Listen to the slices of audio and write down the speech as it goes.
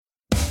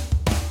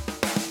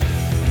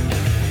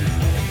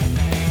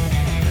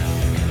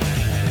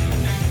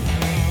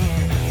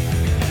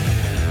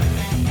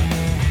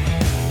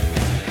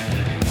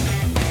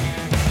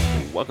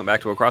back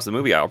to Across the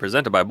Movie Aisle,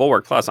 presented by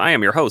Bulwark Plus. I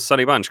am your host,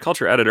 Sonny Bunch,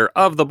 culture editor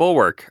of The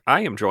Bulwark.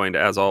 I am joined,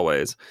 as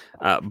always,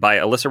 by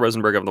Alyssa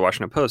Rosenberg of The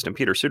Washington Post and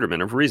Peter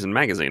Suderman of Reason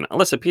Magazine.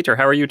 Alyssa, Peter,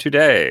 how are you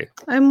today?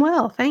 I'm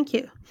well, thank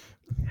you.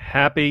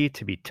 Happy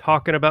to be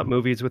talking about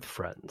movies with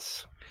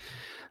friends.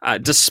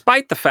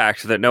 Despite the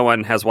fact that no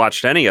one has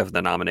watched any of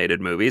the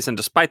nominated movies, and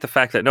despite the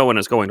fact that no one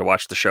is going to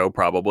watch the show,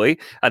 probably,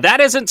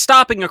 that isn't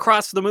stopping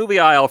Across the Movie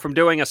Aisle from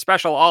doing a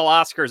special All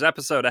Oscars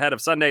episode ahead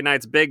of Sunday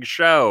night's big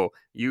show.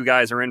 You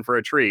guys are in for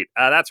a treat.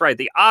 That's right,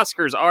 the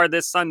Oscars are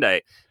this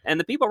Sunday, and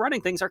the people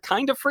running things are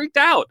kind of freaked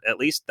out. At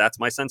least that's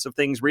my sense of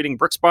things reading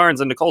Brooks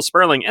Barnes and Nicole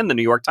Sperling in the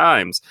New York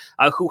Times,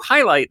 who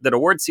highlight that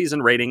award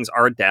season ratings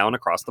are down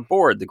across the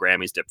board. The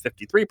Grammys dipped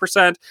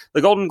 53%,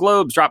 the Golden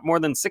Globes dropped more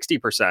than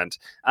 60%.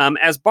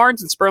 As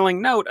Barnes and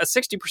Sperling note, a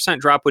 60%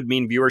 drop would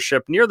mean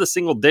viewership near the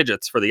single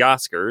digits for the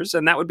Oscars,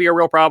 and that would be a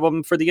real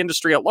problem for the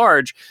industry at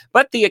large.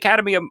 But the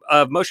Academy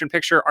of Motion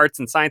Picture Arts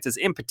and Sciences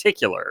in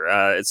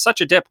particular, such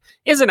a dip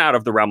isn't out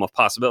of the realm of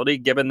possibility,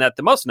 given that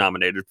the most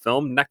nominated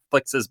film,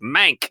 Netflix's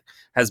Mank,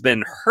 has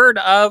been heard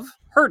of,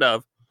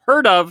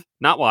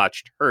 not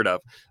watched, heard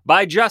of,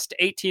 by just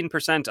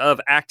 18%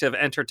 of active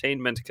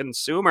entertainment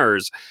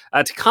consumers.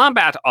 To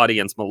combat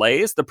audience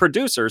malaise, the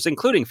producers,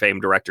 including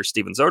famed director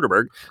Steven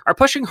Soderbergh, are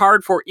pushing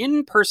hard for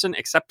in-person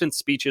acceptance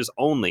speeches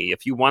only.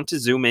 If you want to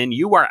Zoom in,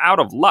 you are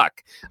out of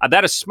luck.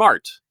 That is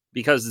smart,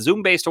 because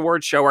Zoom-based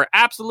awards show are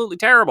absolutely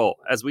terrible,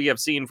 as we have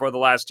seen for the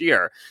last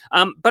year.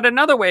 But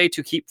another way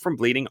to keep from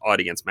bleeding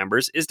audience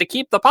members is to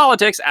keep the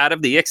politics out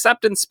of the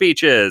acceptance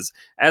speeches.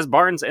 As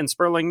Barnes and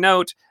Sperling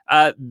note,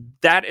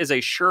 that is a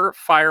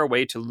surefire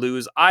way to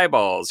lose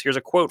eyeballs. Here's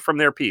a quote from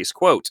their piece,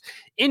 quote,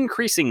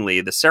 "Increasingly,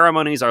 the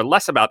ceremonies are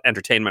less about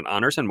entertainment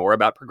honors and more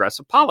about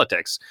progressive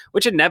politics,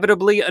 which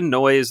inevitably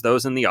annoys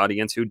those in the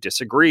audience who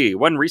disagree.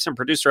 One recent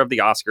producer of the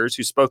Oscars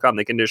who spoke on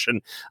the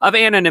condition of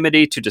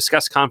anonymity to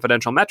discuss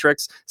confidential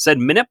metrics said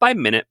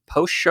minute-by-minute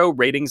post-show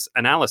ratings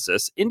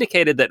analysis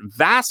indicated that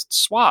vast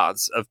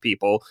swaths of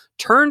people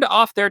turned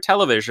off their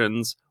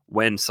televisions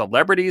when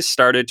celebrities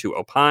started to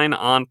opine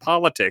on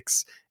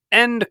politics."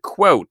 End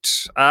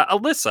quote.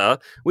 Alyssa,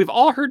 we've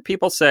all heard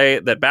people say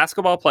that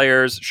basketball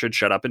players should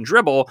shut up and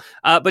dribble,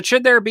 but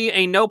should there be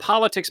a no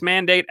politics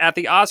mandate at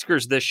the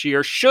Oscars this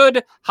year?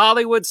 Should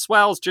Hollywood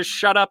swells just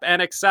shut up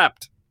and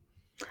accept?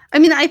 I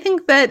mean, I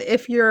think that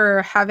if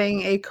you're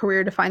having a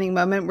career-defining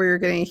moment where you're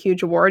getting a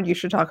huge award, you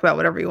should talk about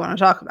whatever you want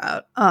to talk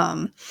about.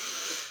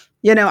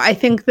 I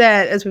think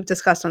that, as we've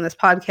discussed on this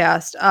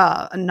podcast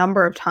a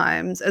number of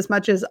times, as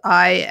much as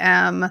I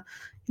am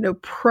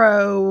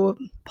pro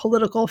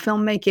political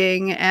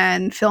filmmaking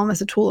and film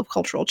as a tool of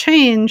cultural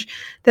change,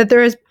 that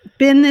there has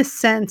been this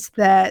sense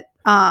that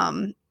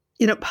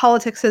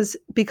politics has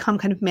become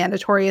kind of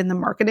mandatory in the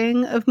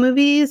marketing of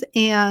movies,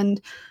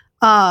 and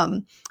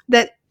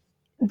that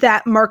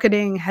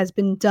marketing has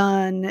been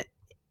done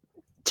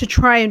to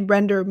try and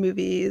render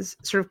movies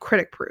sort of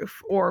critic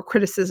proof or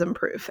criticism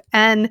proof.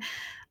 And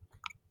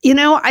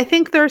I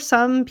think there are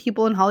some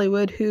people in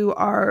Hollywood who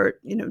are,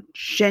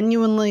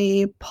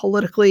 genuinely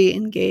politically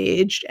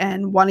engaged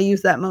and want to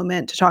use that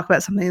moment to talk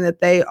about something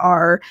that they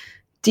are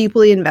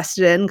deeply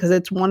invested in, because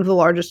it's one of the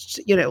largest,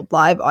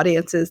 live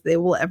audiences they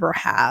will ever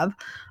have.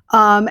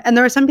 And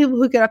there are some people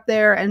who get up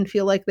there and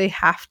feel like they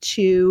have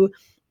to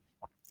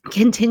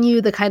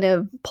continue the kind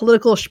of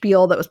political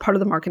spiel that was part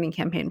of the marketing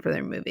campaign for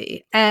their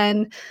movie.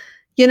 And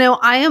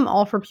I am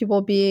all for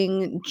people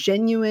being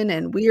genuine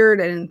and weird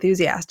and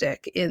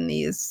enthusiastic in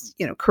these,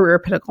 career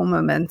pinnacle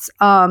moments.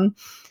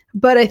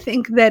 But I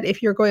think that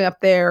if you're going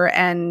up there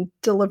and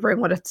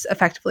delivering what is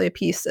effectively a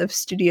piece of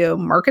studio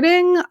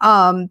marketing,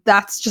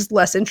 that's just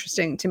less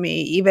interesting to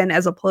me, even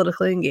as a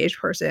politically engaged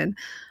person,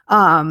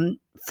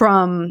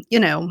 from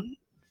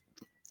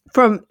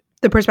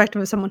the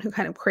perspective of someone who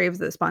kind of craves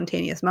the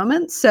spontaneous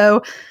moments.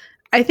 So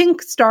I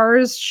think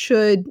stars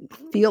should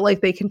feel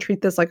like they can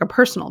treat this like a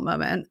personal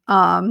moment.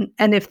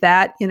 And if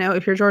that,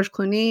 if you're George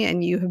Clooney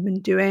and you have been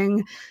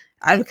doing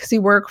advocacy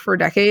work for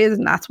decades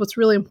and that's what's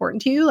really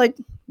important to you, like,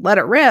 let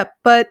it rip.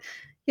 But,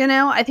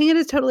 I think it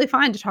is totally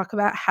fine to talk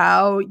about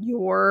how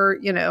your,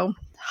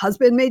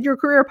 husband made your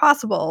career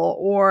possible,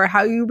 or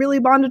how you really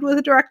bonded with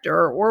a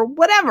director, or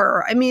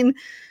whatever. I mean,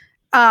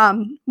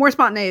 more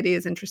spontaneity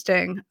is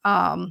interesting,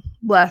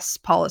 less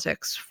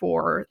politics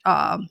for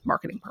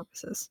marketing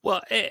purposes.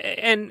 Well,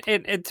 and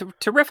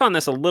to riff on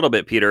this a little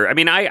bit, Peter, I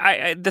mean,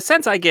 I the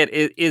sense I get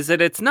is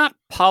that it's not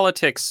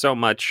politics so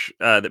much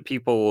that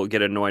people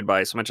get annoyed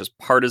by, so much as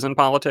partisan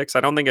politics.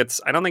 I don't think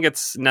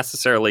it's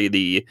necessarily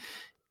the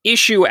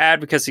issue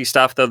advocacy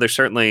stuff, though. There's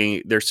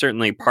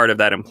certainly part of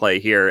that in play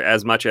here,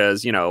 as much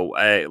as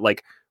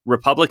like,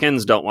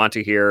 Republicans don't want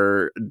to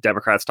hear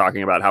Democrats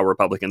talking about how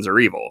Republicans are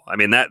evil. I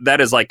mean,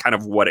 that is like kind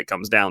of what it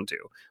comes down to.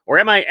 Or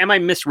am I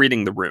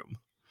misreading the room?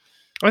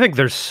 I think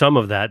there's some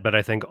of that, but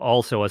I think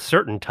also a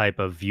certain type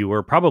of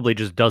viewer probably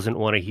just doesn't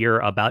want to hear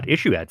about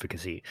issue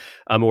advocacy,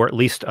 or at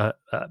least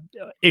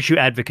issue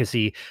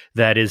advocacy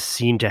that is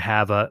seen to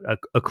have a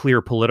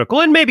clear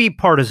political and maybe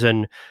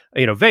partisan,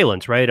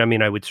 valence, right? I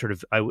mean, I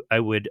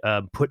would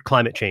put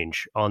climate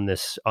change on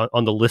this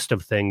on the list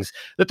of things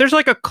that there's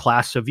like a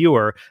class of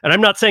viewer, and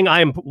I'm not saying I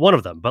am one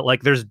of them, but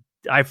like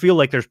I feel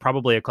like there's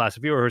probably a class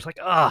of viewer who's like,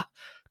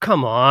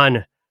 come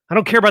on. I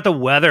don't care about the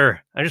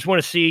weather. I just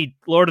want to see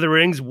Lord of the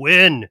Rings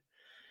win.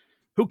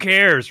 Who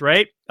cares,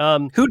 right?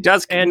 Who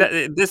does? And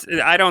this,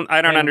 I don't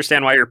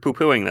understand why you're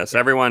poo-pooing this.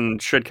 Everyone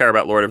should care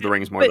about Lord of the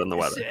Rings more than the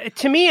weather.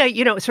 To me,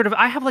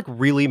 I have like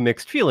really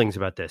mixed feelings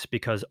about this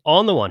because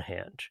on the one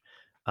hand,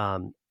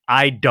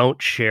 I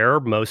don't share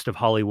most of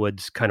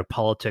Hollywood's kind of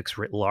politics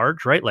writ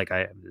large, right? Like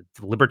I am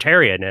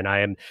libertarian,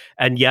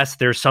 and yes,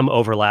 there's some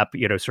overlap,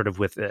 sort of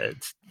with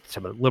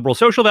some of the liberal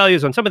social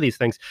values on some of these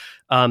things.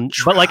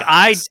 But like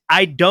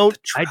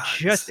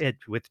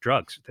with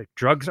drugs. The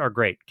drugs are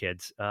great,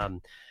 kids.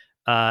 And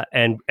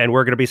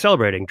we're going to be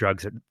celebrating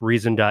drugs at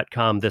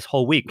Reason.com this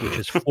whole week, which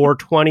is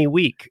 420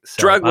 week. So,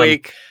 Drug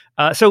week.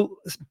 So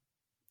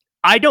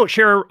I don't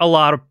share a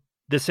lot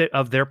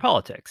of their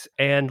politics,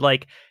 and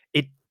like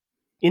it.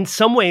 In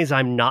some ways,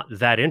 I'm not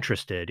that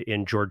interested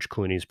in George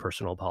Clooney's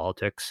personal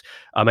politics.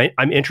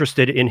 I'm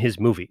interested in his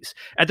movies.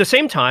 At the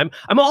same time,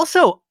 I'm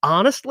also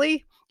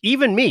honestly,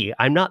 even me,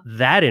 I'm not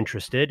that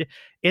interested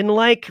in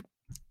like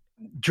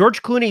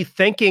George Clooney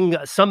thanking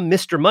some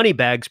Mr.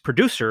 Moneybags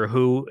producer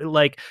who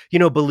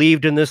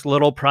believed in this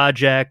little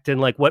project. And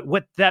like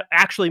what that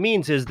actually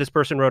means is this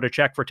person wrote a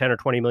check for $10 or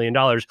 $20 million,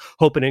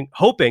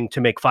 hoping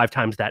to make 5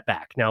 times that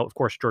back. Now, of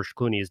course, George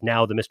Clooney is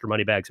now the Mr.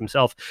 Moneybags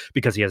himself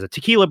because he has a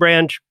tequila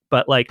brand,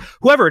 but like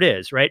whoever it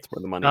is, right? That's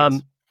where the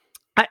money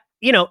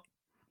is.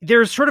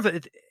 There's sort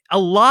of a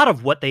lot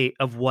of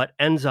what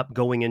ends up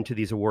going into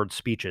these award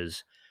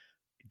speeches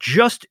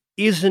just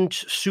isn't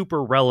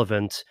super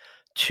relevant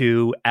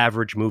to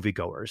average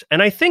moviegoers.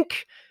 And I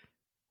think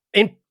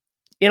in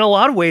a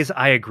lot of ways,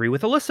 I agree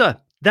with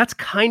Alyssa. That's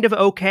kind of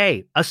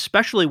okay,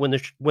 especially when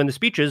the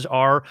speeches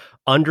are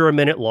under a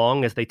minute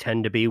long, as they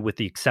tend to be, with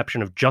the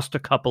exception of just a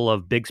couple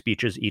of big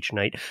speeches each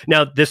night.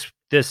 Now,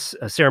 this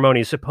ceremony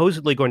is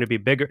supposedly going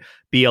to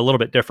be a little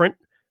bit different.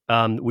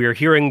 We are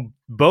hearing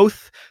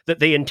both that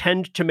they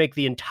intend to make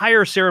the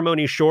entire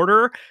ceremony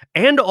shorter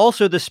and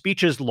also the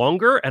speeches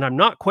longer, and I'm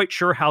not quite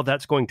sure how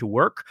that's going to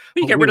work.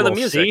 You get rid of the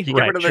music. You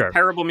get rid of the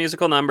terrible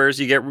musical numbers.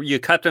 You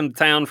cut them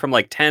down from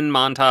like 10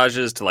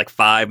 montages to like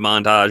 5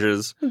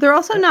 montages. They're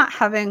also not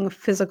having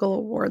physical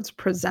awards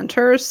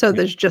presenters, so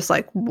there's just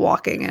like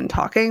walking and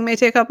talking may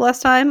take up less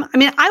time. I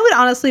mean, I would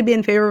honestly be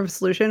in favor of a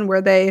solution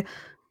where they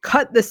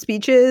cut the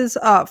speeches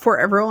for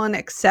everyone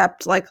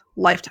except like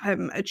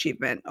Lifetime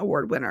Achievement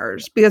Award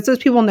winners, because those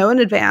people know in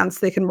advance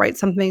they can write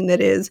something that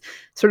is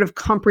sort of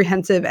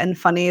comprehensive and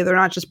funny. They're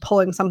not just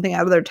pulling something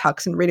out of their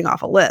tux and reading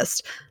off a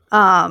list.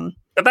 But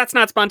that's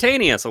not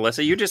spontaneous,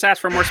 Alyssa. You just asked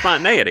for more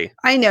spontaneity.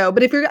 I know,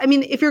 but if you're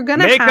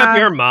gonna make up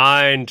your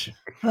mind.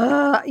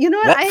 You know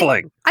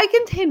what? I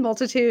contain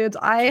multitudes.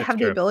 That's have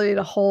true. The ability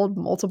to hold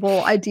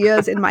multiple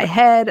ideas in my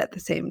head at the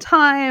same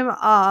time.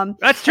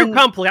 That's too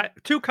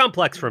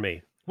complex for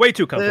me. Way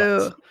too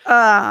complex.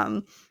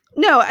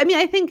 No, I mean,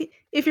 I think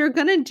if you're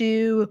going to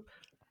do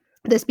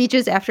the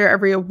speeches after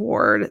every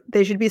award,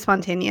 they should be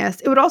spontaneous.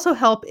 It would also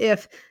help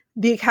if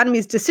the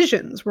Academy's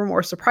decisions were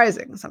more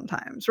surprising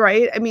sometimes,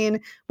 right? I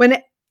mean, when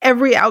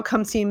every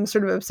outcome seems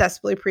sort of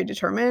obsessively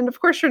predetermined,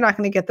 of course, you're not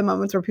going to get the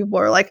moments where people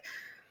are like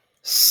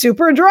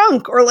super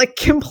drunk or like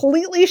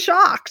completely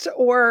shocked,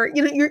 or,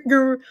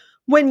 you're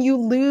when you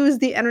lose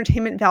the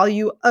entertainment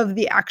value of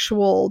the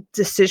actual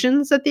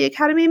decisions that the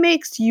Academy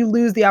makes, you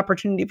lose the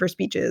opportunity for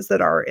speeches that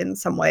are in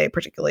some way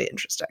particularly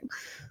interesting.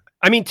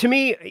 I mean, to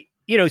me,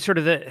 sort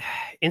of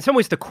in some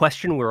ways, the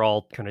question we're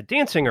all kind of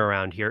dancing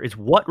around here is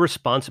what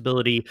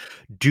responsibility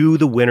do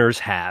the winners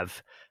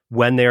have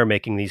when they are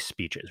making these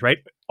speeches, right?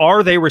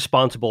 Are they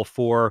responsible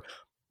for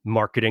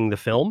marketing the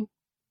film?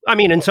 I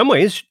mean, in some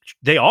ways,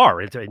 they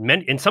are.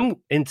 In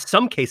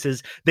some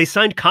cases, they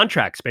signed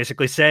contracts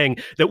basically saying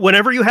that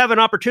whenever you have an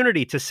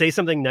opportunity to say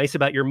something nice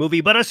about your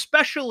movie, but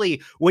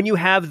especially when you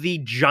have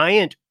the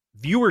giant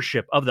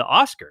viewership of the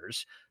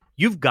Oscars,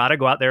 you've got to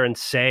go out there and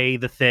say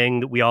the thing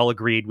that we all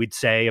agreed we'd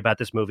say about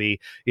this movie,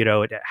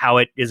 how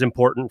it is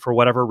important for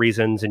whatever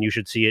reasons, and you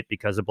should see it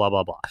because of blah,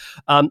 blah,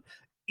 blah.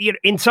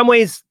 In some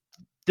ways,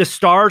 the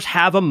stars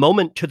have a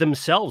moment to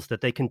themselves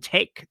that they can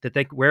take,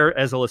 where,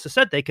 as Alyssa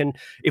said, they can,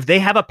 if they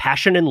have a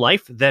passion in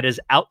life that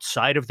is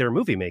outside of their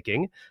movie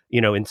making,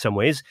 in some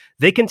ways,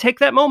 they can take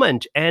that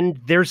moment. And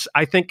there's,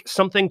 I think,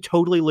 something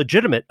totally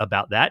legitimate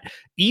about that,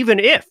 even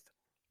if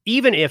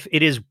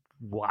it is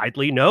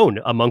widely known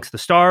amongst the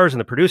stars and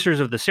the producers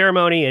of the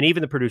ceremony and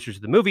even the producers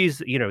of the movies,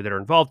 that are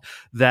involved,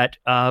 that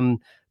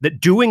that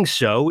doing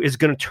so is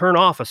going to turn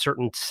off a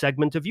certain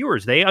segment of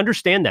viewers. They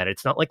understand that.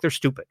 It's not like they're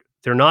stupid.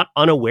 They're not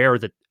unaware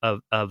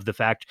of the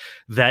fact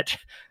that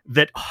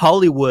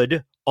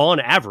Hollywood, on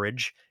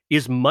average,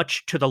 is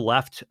much to the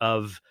left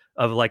of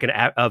of like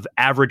of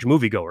average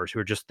moviegoers who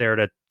are just there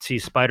to see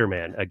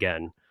Spider-Man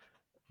again.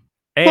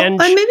 And,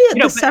 well, and maybe you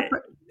know,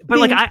 separate. But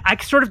like, I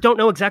sort of don't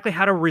know exactly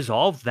how to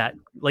resolve that,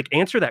 like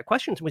answer that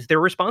question. Their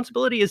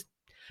responsibility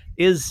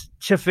is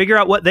to figure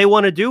out what they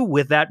want to do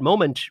with that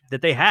moment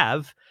that they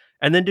have,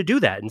 and then to do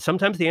that. And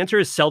sometimes the answer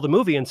is sell the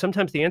movie, and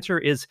sometimes the answer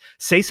is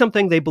say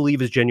something they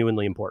believe is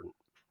genuinely important.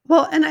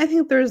 Well, and I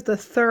think there's the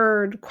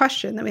third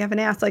question that we haven't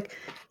asked. Like,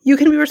 you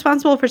can be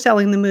responsible for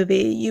selling the movie.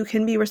 You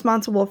can be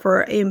responsible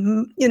for a,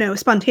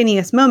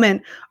 spontaneous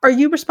moment. Are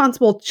you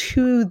responsible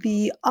to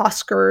the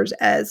Oscars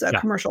as a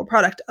commercial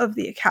product of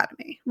the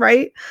Academy,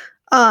 right?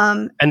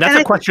 And that's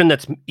a question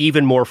that's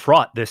even more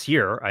fraught this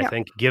year, I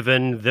think,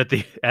 given that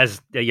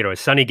as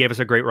Sunny gave us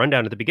a great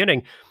rundown at the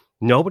beginning,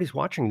 nobody's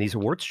watching these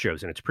awards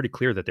shows, and it's pretty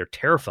clear that they're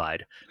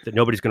terrified that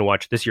nobody's going to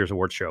watch this year's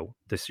awards show,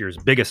 this year's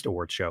biggest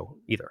awards show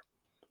either.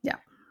 Yeah.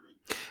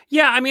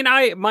 Yeah, I mean,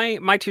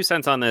 my 2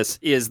 cents on this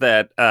is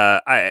that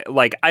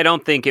I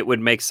don't think it would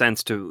make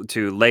sense to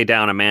lay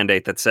down a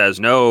mandate that says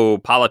no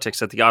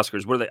politics at the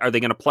Oscars. Are they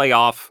going to play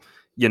off,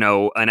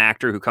 an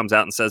actor who comes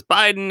out and says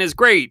Biden is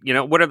great?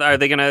 Are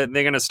they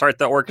going to start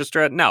the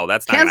orchestra? No,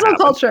 that's not cancel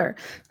culture,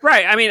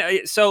 right? I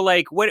mean, so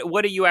like,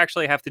 what do you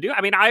actually have to do?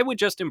 I mean, I would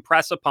just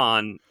impress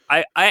upon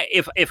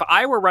if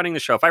I were running the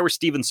show, if I were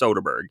Steven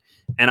Soderbergh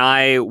and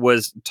I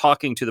was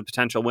talking to the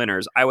potential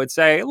winners, I would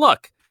say,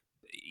 look.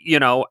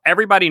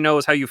 Everybody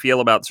knows how you feel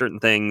about certain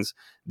things.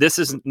 This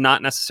is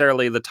not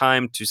necessarily the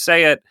time to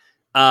say it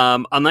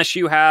unless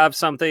you have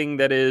something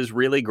that is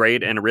really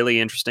great and really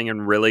interesting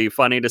and really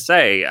funny to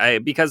say.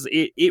 Because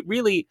it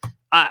really,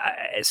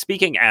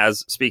 speaking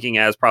as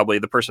probably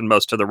the person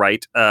most to the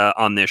right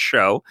on this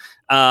show,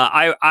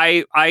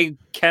 I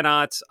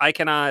cannot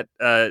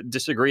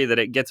disagree that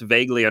it gets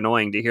vaguely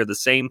annoying to hear the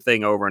same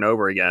thing over and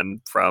over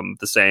again from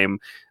the same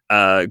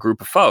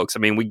group of folks. I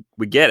mean,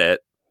 we get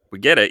it. We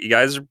get it. You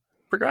guys are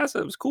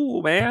progressives,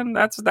 cool, man,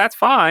 that's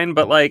fine,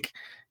 but like,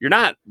 you're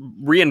not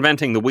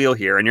reinventing the wheel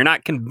here, and you're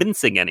not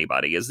convincing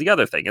anybody is the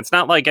other thing. It's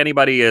not like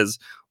anybody is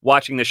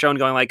watching the show and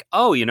going like,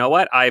 oh, you know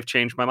what, I've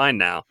changed my mind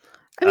now.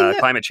 I mean,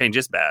 climate change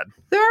is bad.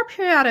 There are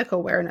periodic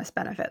awareness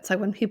benefits, like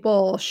when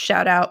people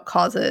shout out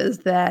causes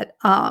that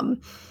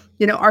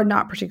are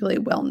not particularly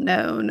well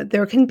known,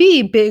 there can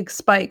be big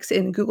spikes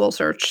in Google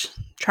search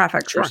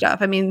traffic for stuff.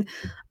 I mean,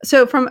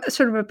 so from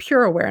sort of a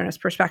pure awareness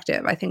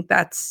perspective, I think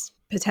that's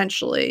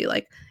potentially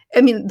like,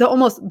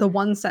 the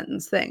one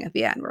sentence thing at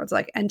the end where it's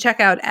like, and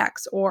check out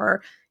X,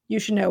 or you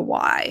should know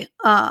why.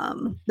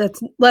 That's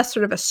less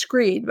sort of a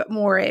screed, but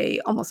more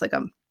almost like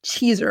a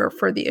teaser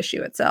for the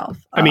issue itself.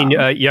 I mean,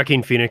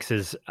 Joaquin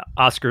Phoenix's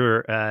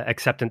Oscar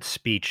acceptance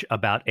speech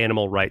about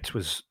animal rights it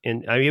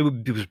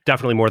was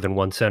definitely more than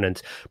one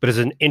sentence, but is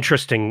an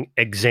interesting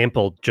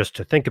example just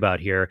to think about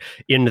here,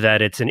 in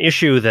that it's an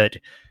issue that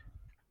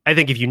I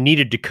think if you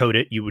needed to code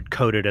it, you would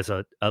code it as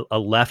a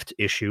left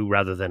issue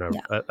rather than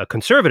a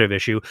conservative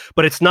issue.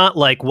 But it's not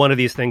like one of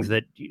these things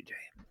that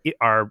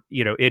are,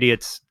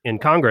 idiots in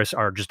Congress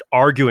are just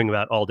arguing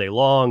about all day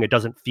long. It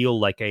doesn't feel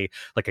like a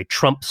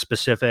Trump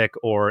specific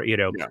or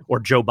or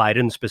Joe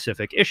Biden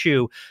specific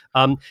issue.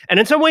 And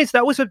in some ways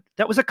that was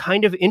a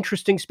kind of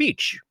interesting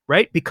speech,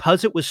 right?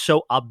 Because it was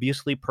so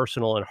obviously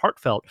personal and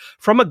heartfelt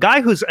from a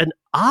guy who's an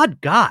odd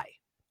guy.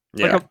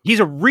 Yeah. He's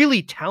a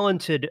really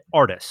talented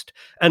artist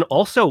and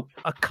also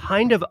a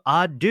kind of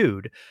odd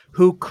dude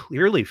who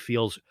clearly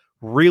feels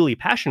really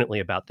passionately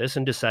about this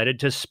and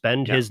decided to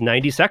spend his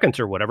 90 seconds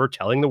or whatever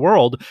telling the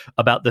world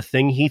about the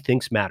thing he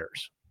thinks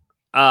matters.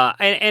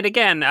 And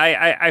again,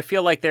 I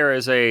feel like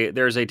there's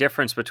a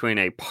difference between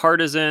a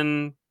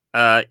partisan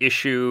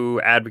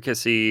issue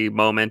advocacy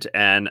moment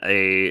and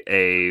a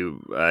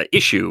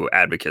issue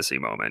advocacy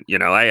moment.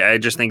 I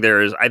just think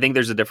there's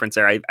a difference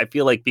there. I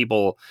feel like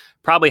people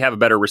probably have a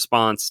better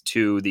response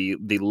to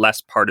the less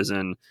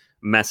partisan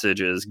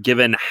messages,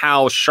 given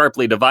how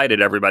sharply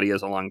divided everybody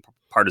is along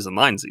partisan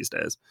lines these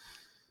days.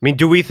 I mean,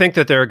 do we think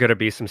that there are going to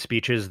be some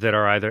speeches that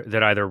are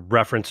either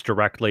reference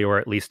directly or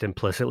at least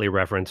implicitly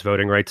reference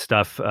voting rights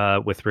stuff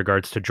with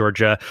regards to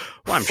Georgia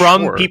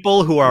from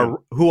people who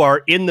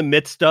are in the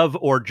midst of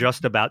or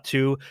just about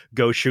to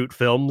go shoot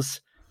films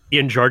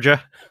in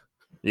Georgia?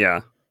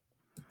 Yeah,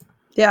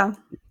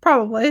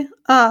 probably.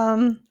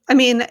 I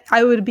mean,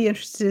 I would be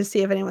interested to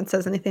see if anyone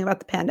says anything about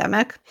the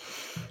pandemic.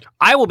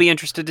 I will be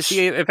interested to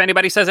see if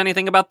anybody says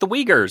anything about the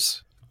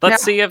Uyghurs.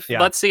 Let's see if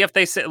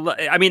they say.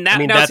 I mean,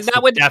 that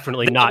would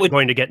definitely not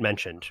going to get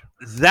mentioned.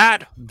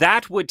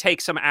 That would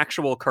take some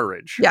actual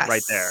courage,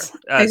 right there.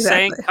 Exactly.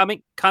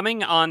 Saying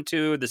coming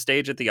onto the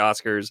stage at the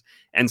Oscars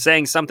and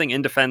saying something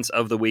in defense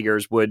of the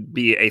Uyghurs would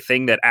be a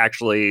thing that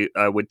actually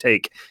would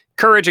take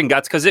courage and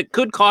guts, because it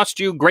could cost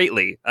you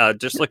greatly.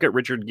 Just look at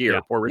Richard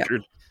Gere, poor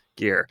Richard.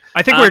 Gear.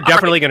 I think we're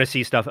definitely going to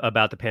see stuff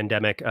about the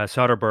pandemic.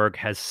 Soderbergh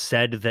has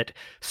said that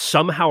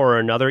somehow or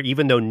another,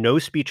 even though no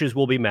speeches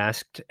will be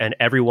masked and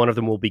every one of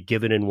them will be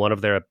given in one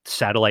of their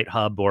satellite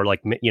hub or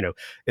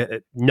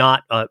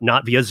not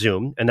via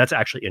Zoom. And that's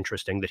actually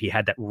interesting that he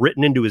had that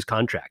written into his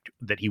contract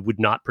that he would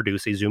not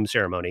produce a Zoom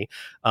ceremony.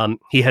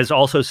 He has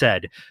also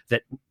said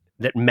that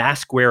that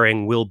mask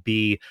wearing will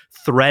be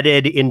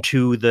threaded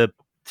into the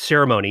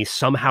ceremony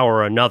somehow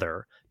or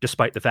another,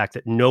 despite the fact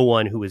that no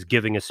one who is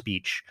giving a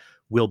speech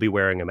will be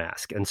wearing a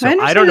mask. And so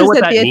I don't know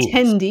what that means. The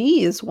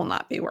attendees will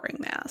not be wearing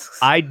masks.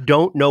 I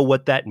don't know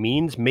what that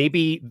means.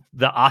 Maybe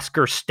the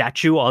Oscar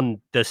statue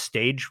on the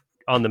stage,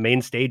 on the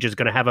main stage, is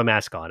going to have a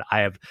mask on.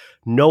 I have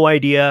no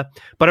idea.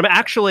 But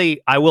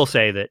I will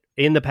say that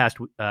in the past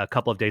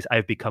couple of days,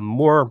 I've become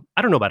more,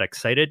 I don't know about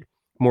excited,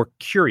 more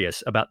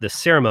curious about this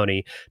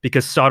ceremony,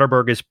 because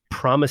Soderbergh is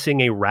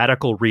promising a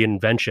radical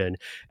reinvention.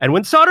 And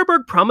when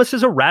Soderbergh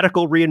promises a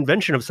radical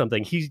reinvention of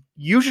something, he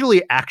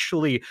usually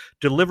actually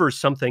delivers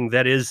something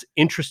that is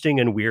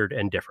interesting and weird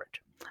and different.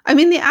 I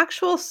mean, the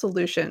actual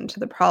solution to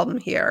the problem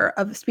here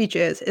of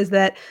speeches is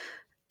that,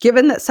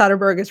 given that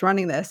Soderbergh is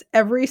running this,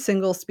 every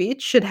single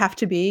speech should have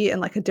to be in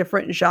like a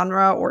different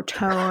genre or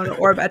tone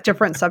or about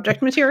different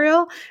subject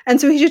material. And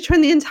so he should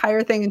turn the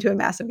entire thing into a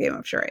massive game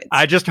of charades.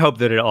 I just hope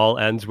that it all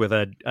ends with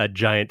a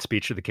giant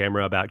speech to the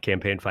camera about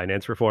campaign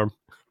finance reform.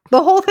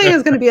 The whole thing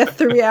is going to be a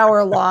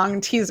 3-hour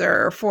long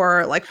teaser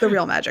for like the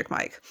real Magic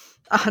Mike.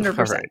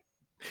 100%.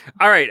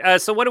 All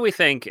right. So what do we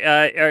think?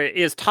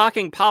 Is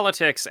talking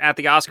politics at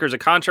the Oscars a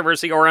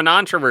controversy or a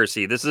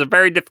non-controversy? This is a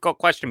very difficult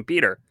question,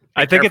 Peter.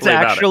 I think it's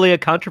actually a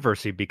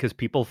controversy because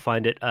people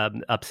find it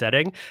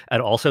upsetting,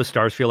 and also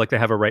stars feel like they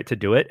have a right to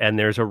do it. And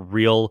there's a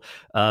real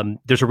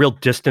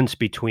distance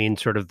between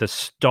sort of the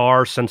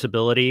star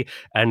sensibility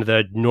and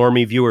the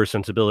normie viewer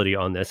sensibility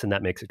on this, and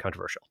that makes it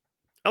controversial.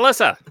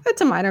 Alyssa,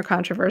 it's a minor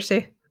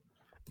controversy.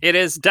 It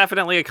is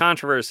definitely a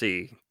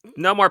controversy.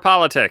 No more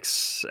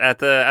politics at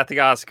the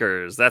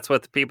Oscars. That's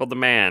what the people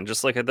demand.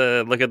 Just look at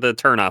the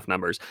turnoff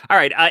numbers. All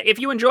right. If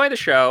you enjoy the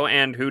show,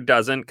 and who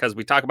doesn't, because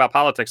we talk about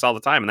politics all the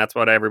time, and that's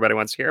what everybody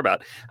wants to hear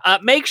about,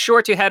 make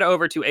sure to head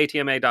over to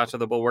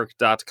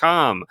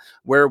atma.thebulwark.com,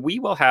 where we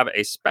will have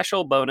a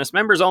special bonus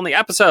members-only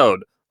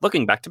episode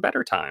looking back to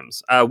better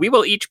times. We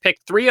will each pick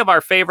 3 of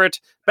our favorite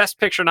Best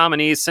Picture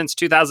nominees since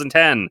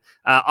 2010,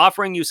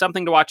 offering you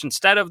something to watch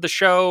instead of the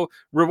show,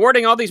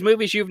 rewarding all these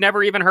movies you've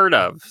never even heard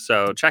of.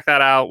 So check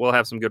that out. We'll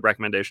have some good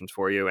recommendations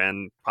for you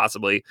and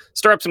possibly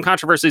stir up some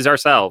controversies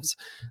ourselves.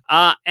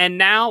 And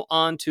now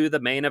on to the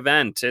main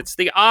event. It's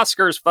the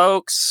Oscars,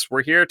 folks.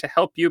 We're here to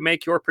help you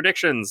make your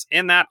predictions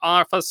in that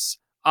office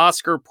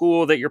Oscar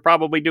pool that you're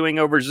probably doing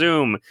over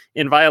Zoom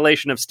in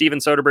violation of Steven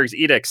Soderbergh's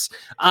edicts.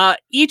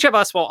 Each of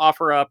us will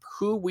offer up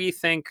who we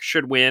think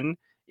should win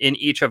in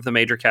each of the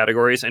major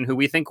categories and who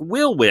we think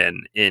will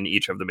win in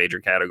each of the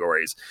major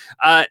categories.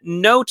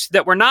 Note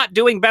that we're not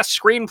doing best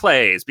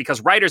screenplays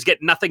because writers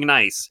get nothing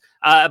nice.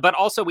 But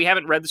also we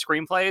haven't read the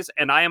screenplays,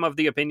 and I am of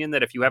the opinion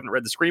that if you haven't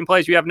read the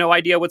screenplays, you have no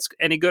idea what's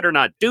any good or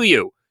not. Do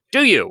you?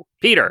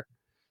 Peter?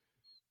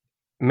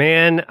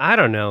 Man, I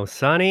don't know,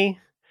 Sonny.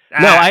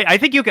 No, I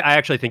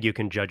actually think you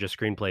can judge a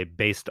screenplay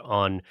based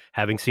on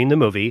having seen the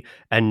movie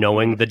and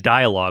knowing the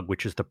dialogue,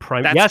 which is the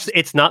prime. Yes,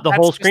 it's not the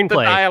whole screenplay.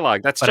 The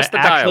dialogue. That's just the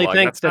dialogue. I actually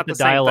think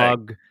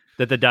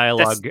that the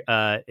dialogue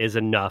is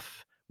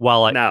enough.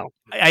 While I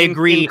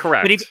agree,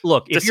 incorrect.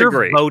 But if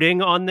you're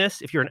voting on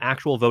this, if you're an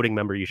actual voting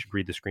member, you should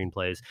read the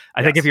screenplays.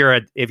 I think if you're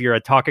a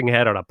talking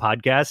head on a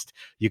podcast,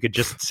 you could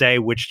just say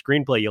which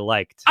screenplay you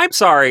liked. I'm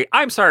sorry.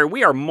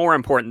 We are more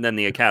important than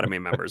the Academy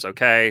members.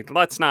 Okay,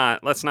 let's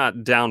not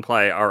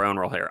downplay our own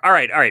role here. All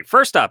right.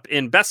 First up,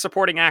 in Best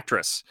Supporting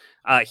Actress,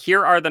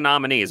 here are the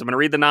nominees. I'm going to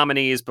read the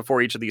nominees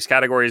before each of these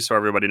categories so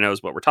everybody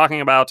knows what we're talking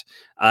about.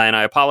 And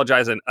I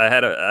apologize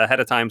ahead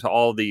of time to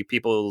all the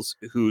people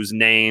whose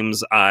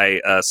names I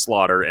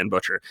slaughter and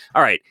butcher.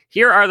 All right,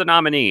 here are the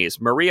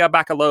nominees. Maria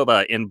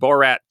Bakalova in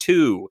Borat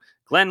 2,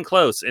 Glenn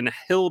Close in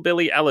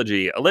Hillbilly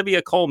Elegy,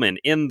 Olivia Colman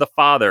in The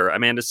Father,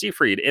 Amanda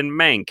Seyfried in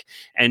Mank,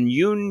 and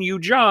Yoon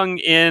Yoo-jung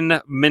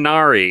in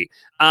Minari.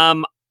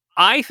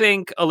 I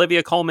think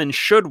Olivia Colman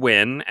should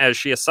win, as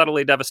she is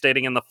subtly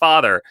devastating in The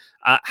Father.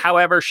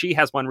 However, she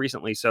has won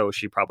recently, so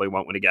she probably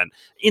won't win again.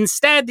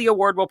 Instead, the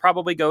award will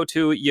probably go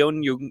to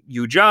Yoon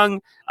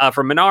Yoo-jung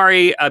for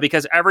Minari,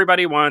 because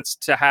everybody wants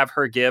to have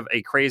her give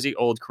a crazy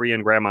old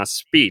Korean grandma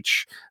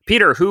speech.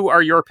 Peter, who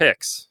are your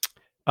picks?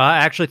 I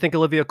actually think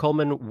Olivia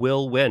Colman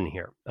will win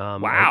here.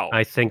 Wow.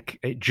 I think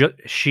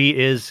she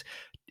is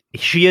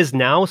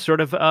now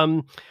sort of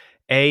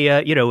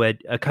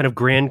a kind of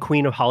grand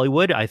queen of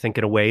Hollywood. I think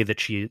in a way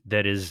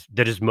that is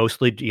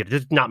mostly,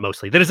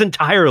 that is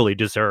entirely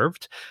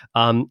deserved.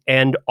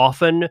 And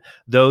often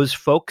those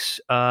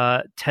folks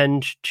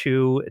tend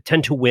to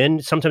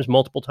win, sometimes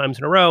multiple times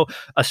in a row,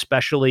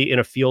 especially in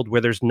a field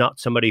where there's not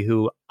somebody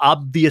who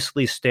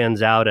obviously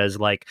stands out as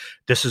like,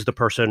 this is the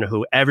person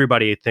who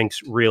everybody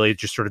thinks really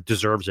just sort of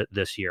deserves it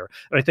this year.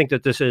 And I think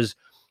that this is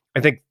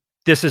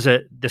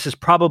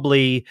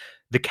probably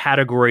the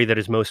category that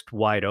is most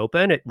wide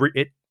open.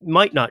 It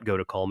might not go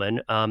to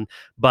Colman,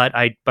 but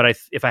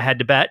if I had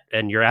to bet,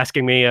 and you're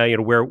asking me,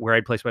 where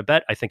I'd place my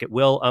bet, I think it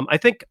will. I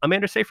think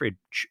Amanda Seyfried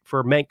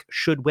for Mank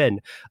should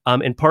win,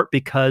 in part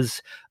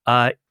because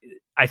I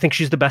think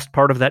she's the best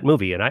part of that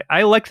movie, and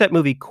I like that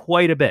movie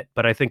quite a bit.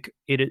 But I think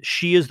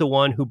she is the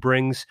one who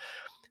brings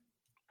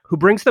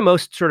the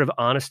most sort of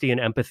honesty and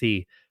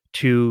empathy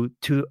to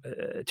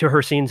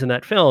her scenes in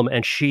that film,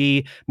 and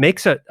she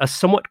makes a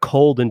somewhat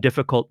cold and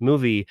difficult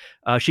movie.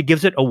 She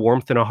gives it a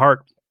warmth and a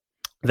heart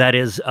that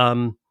is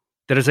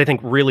I think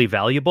really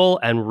valuable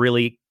and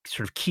really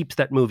sort of keeps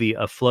that movie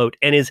afloat.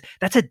 And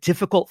that's a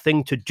difficult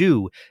thing to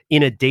do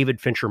in a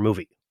David Fincher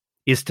movie,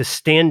 is to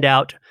stand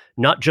out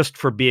not just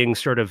for being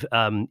sort of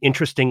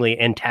interestingly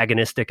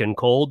antagonistic and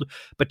cold,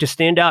 but to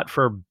stand out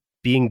for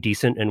being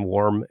decent and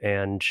warm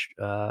and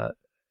kind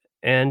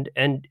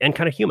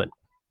of human.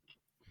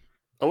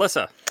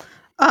 Alyssa.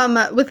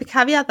 With the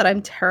caveat that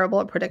I'm terrible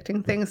at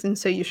predicting things, and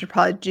so you should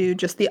probably do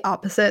just the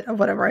opposite of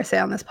whatever I say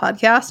on this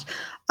podcast.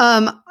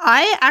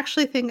 I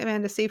actually think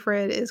Amanda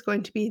Seyfried is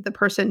going to be the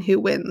person who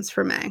wins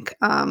for Mank.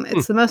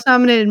 It's the most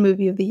nominated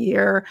movie of the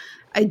year.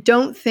 I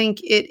don't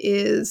think it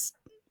is.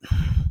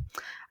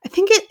 I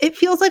think it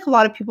feels like a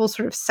lot of people's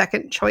sort of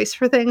second choice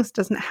for things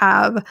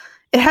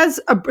it has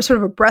a sort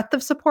of a breadth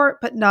of support,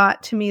 but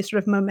not, to me,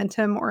 sort of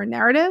momentum or a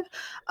narrative.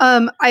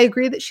 I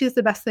agree that she's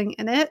the best thing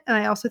in it. And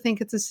I also think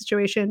it's a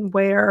situation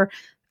where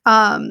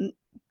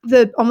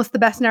almost the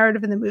best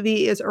narrative in the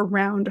movie is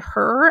around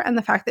her, and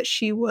the fact that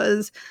she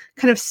was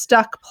kind of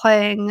stuck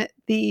playing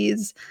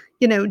these,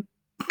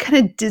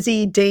 kind of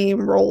dizzy dame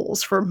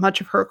roles for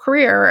much of her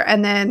career,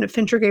 and then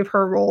Fincher gave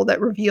her a role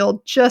that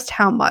revealed just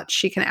how much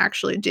she can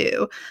actually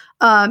do,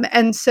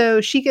 and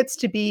so she gets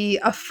to be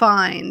a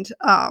find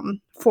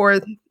for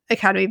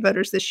Academy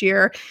voters this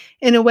year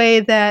in a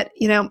way that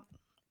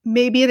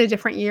maybe in a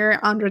different year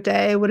Andra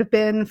Day would have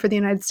been for the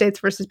United States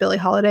versus Billie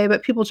Holiday,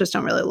 but people just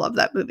don't really love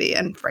that movie,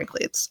 and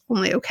frankly it's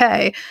only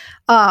okay,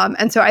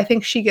 and so I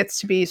think she gets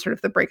to be sort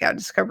of the breakout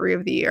discovery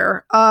of the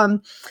year.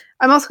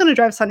 I'm also going to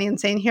drive Sunny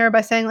insane here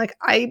by saying,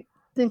 I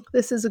think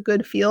this is a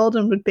good field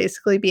and would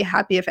basically be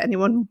happy if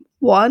anyone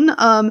won.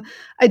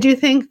 I do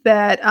think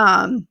that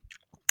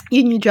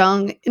Yin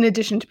Yu-jung, in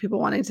addition to people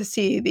wanting to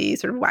see the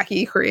sort of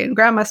wacky Korean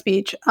grandma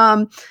speech,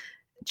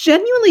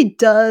 genuinely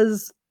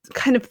does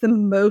kind of the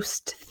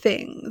most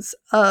things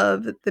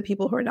of the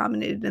people who are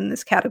nominated in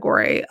this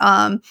category.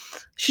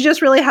 She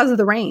just really has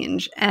the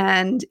range,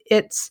 and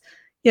it's,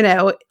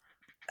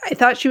 I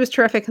thought she was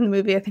terrific in the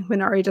movie. I think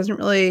Minari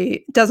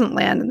doesn't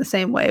land in the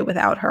same way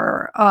without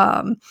her.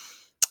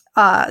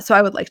 So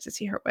I would like to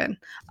see her win.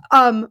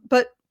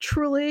 But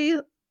truly,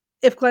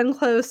 if Glenn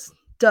Close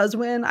does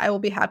win, I will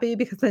be happy,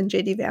 because then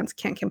JD Vance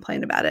can't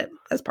complain about it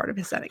as part of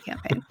his Senate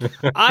campaign.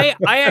 I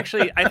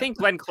think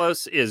Glenn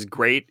Close is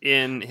great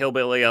in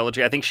Hillbilly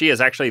Elegy. I think she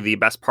is actually the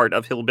best part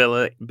of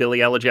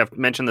Hillbilly Elegy. I've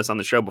mentioned this on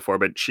the show before,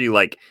 but she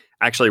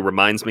actually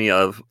reminds me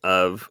of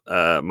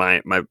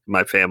my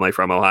family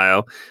from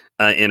Ohio.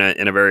 In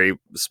a very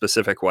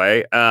specific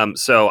way.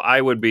 So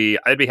I'd be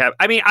happy.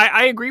 I mean,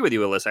 I agree with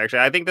you, Alyssa, actually.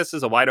 I think this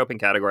is a wide open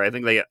category. I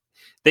think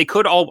they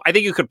could I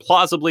think you could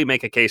plausibly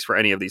make a case for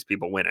any of these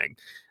people winning.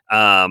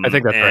 I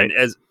think that's right.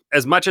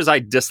 As much as I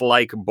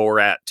dislike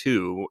Borat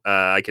 2,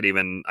 I could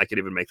even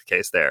make the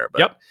case there. But,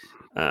 yep.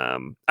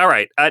 All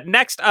right.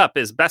 Next up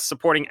is Best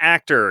Supporting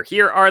Actor.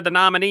 Here are the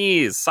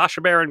nominees: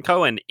 Sacha Baron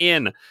Cohen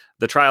in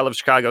The Trial of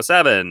Chicago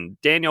 7,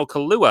 Daniel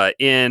Kaluuya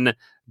in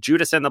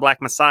Judas and the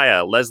Black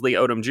Messiah, Leslie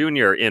Odom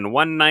Jr. in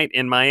One Night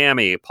in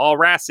Miami, Paul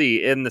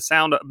Rassi in The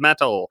Sound of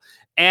Metal,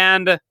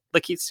 and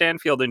Lakeith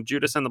Stanfield in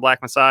Judas and the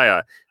Black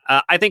Messiah.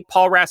 I think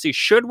Paul Rassi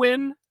should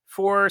win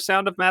for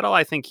Sound of Metal.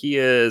 I think he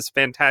is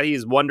fantastic.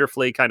 He's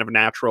wonderfully kind of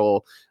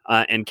natural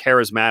and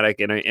charismatic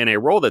in a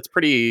role that's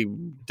pretty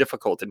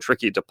difficult and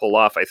tricky to pull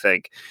off, I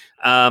think.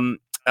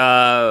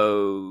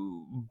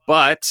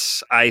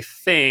 But I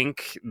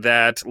think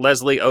that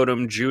Leslie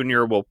Odom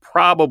Jr. will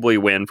probably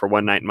win for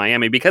One Night in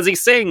Miami because he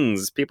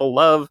sings. People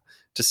love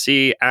to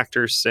see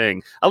actors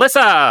sing.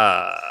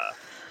 Alyssa!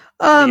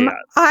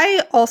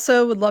 I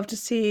also would love to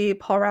see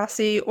Paul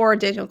Rassi or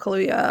Daniel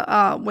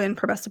Kaluuya win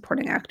for Best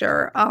Supporting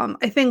Actor.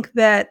 I think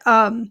that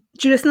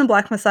Judas and the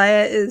Black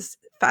Messiah is,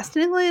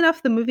 fascinatingly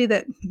enough, the movie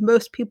that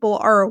most people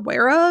are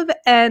aware of,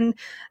 and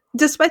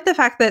despite the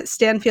fact that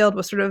Stanfield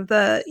was sort of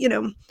the,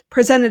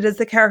 presented as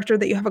the character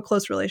that you have a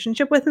close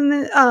relationship with in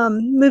the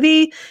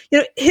movie,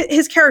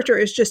 his character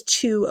is just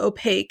too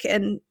opaque.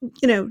 And,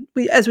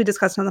 as we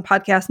discussed on the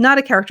podcast, not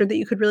a character that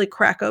you could really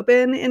crack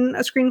open in a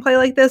screenplay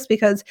like this,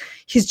 because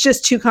he's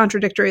just too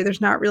contradictory.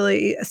 There's not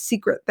really a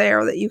secret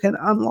there that you can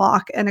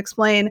unlock and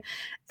explain.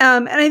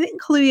 And I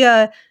think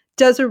Kaluuya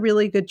does a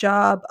really good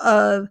job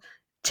of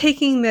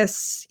taking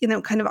this,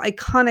 kind of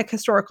iconic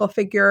historical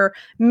figure,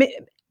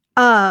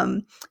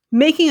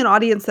 making an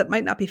audience that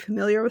might not be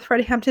familiar with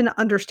Freddie Hampton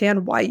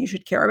understand why you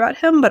should care about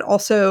him, but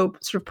also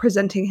sort of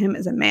presenting him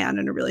as a man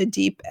in a really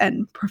deep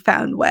and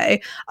profound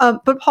way.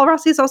 But Paul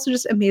Rassi is also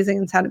just amazing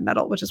in Sound of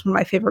Metal, which is one of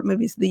my favorite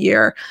movies of the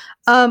year.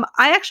 I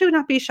actually would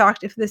not be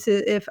shocked if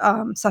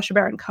Sacha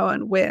Baron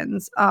Cohen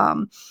wins,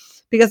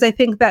 because I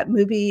think that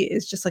movie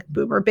is just like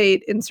boomer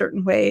bait in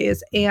certain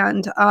ways,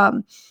 and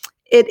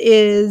it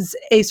is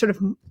a sort of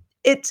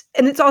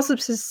it's also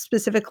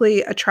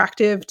specifically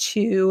attractive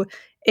to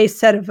a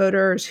set of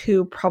voters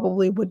who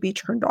probably would be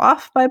turned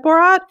off by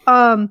Borat.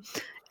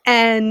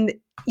 And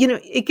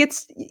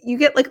you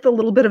get like the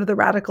little bit of the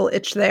radical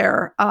itch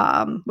there,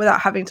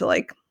 without having to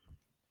like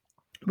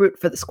root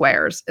for the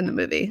squares in the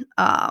movie.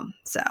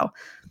 So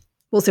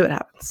we'll see what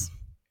happens.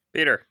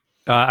 Peter.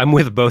 I'm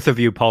with both of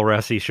you. Paul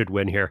Raci should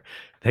win here.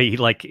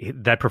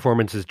 That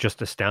performance is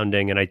just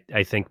astounding, and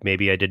I think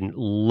maybe I didn't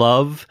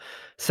love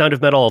Sound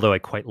of Metal, although I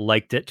quite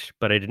liked it,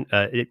 but I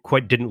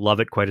didn't love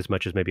it quite as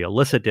much as maybe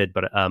Alyssa did.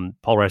 But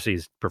Paul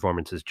Raci's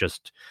performance is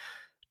just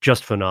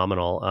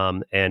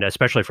phenomenal, and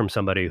especially from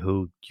somebody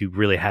who you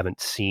really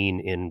haven't seen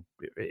in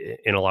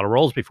a lot of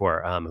roles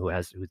before,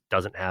 who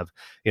doesn't have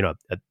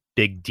a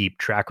big deep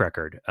track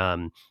record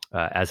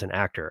as an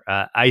actor.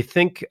 I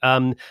think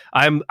I'm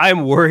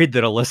worried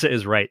that Alyssa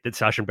is right that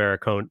Sacha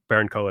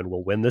Baron Cohen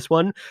will win this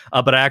one,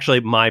 but actually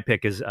my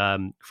pick is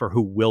for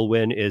who will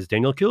win is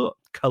Daniel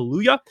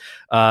Kaluuya,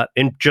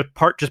 in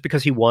part just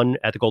because he won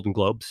at the Golden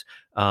Globes,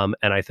 and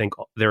I think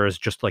there is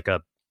just like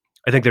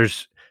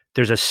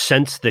there's a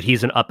sense that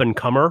he's an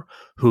up-and-comer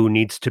who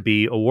needs to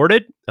be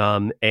awarded,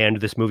 and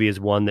this movie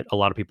is one that a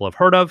lot of people have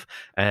heard of,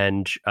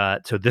 and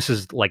so this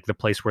is like the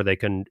place where they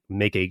can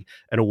make an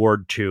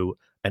award to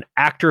an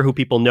actor who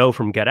people know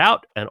from Get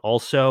Out, and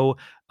also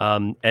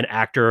an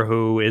actor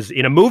who is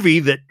in a movie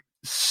that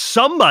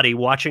somebody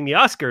watching the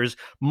Oscars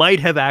might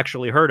have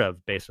actually heard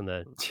of based on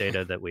the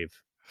data that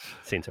we've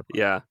seen so far.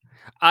 Yeah.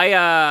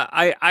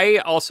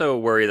 I also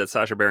worry that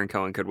Sacha Baron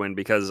Cohen could win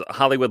because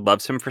Hollywood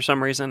loves him for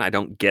some reason. I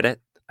don't get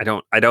it.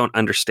 I don't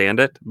understand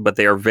it, but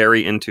they are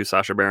very into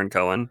Sacha Baron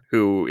Cohen,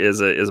 who is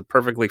a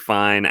perfectly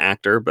fine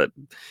actor, but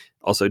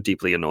also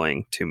deeply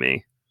annoying to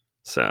me.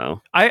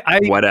 So I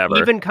whatever.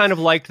 Even kind of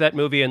liked that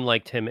movie and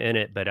liked him in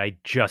it, but I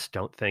just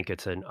don't think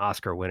it's an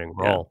Oscar-winning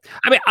role. Yeah.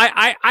 I mean,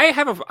 I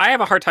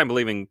have a hard time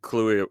believing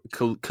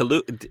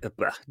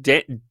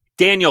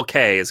Daniel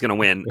Kaye is going to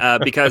win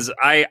because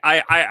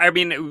I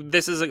mean,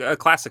 this is a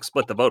classic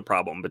split the vote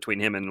problem between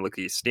him and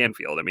Lakeith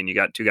Stanfield. I mean, you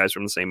got two guys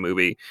from the same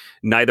movie.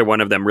 Neither one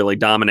of them really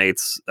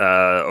dominates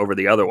over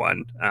the other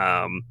one.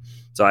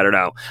 So I don't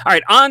know. All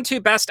right, on to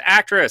Best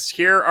Actress.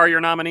 Here are your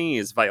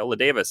nominees. Viola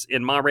Davis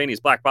in Ma Rainey's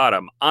Black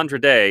Bottom,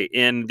 Andra Day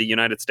in The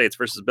United States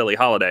versus Billie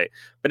Holiday,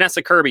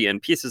 Vanessa Kirby in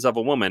Pieces of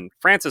a Woman,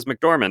 Frances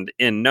McDormand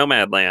in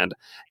Nomadland,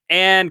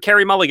 and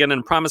Carey Mulligan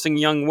in Promising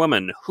Young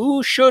Woman.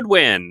 Who should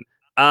win?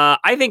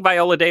 I think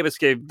Viola Davis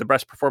gave the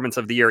best performance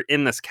of the year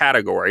in this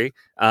category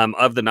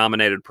of the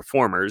nominated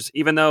performers,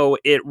 even though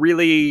it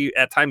really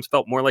at times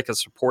felt more like a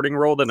supporting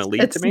role than a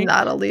lead to me. It's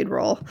not a lead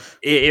role.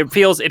 It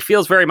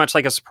feels very much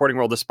like a supporting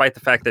role, despite the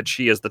fact that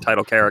she is the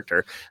title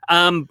character.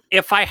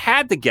 If I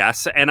had to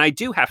guess, and I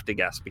do have to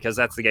guess because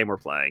that's the game we're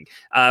playing,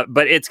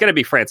 but it's going to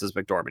be Frances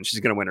McDormand. She's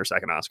going to win her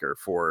second Oscar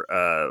for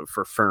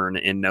Fern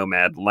in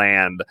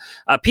Nomadland.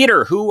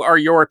 Peter, who are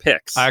your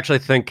picks? I actually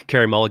think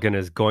Carey Mulligan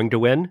is going to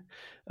win.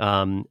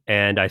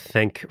 And I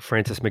think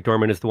Frances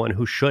McDormand is the one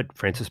who should.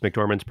 Frances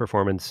McDormand's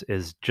performance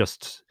is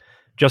just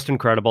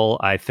incredible.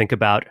 I think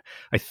about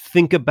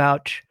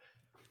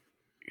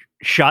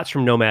shots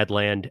from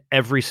Nomadland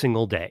every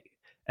single day,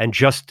 and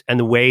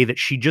the way that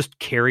she just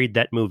carried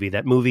that movie.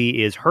 That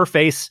movie is her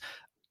face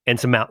and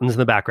some mountains in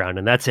the background,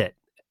 and that's it.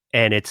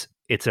 And it's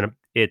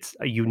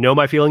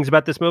my feelings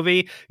about this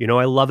movie.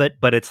 I love it,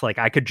 but it's like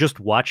I could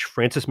just watch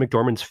Frances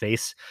McDormand's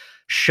face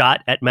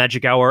shot at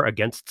magic hour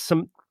against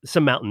some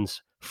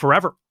mountains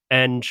forever,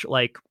 and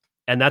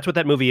that's what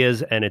that movie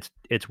is, and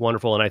it's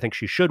wonderful, and I think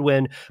she should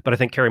win, but I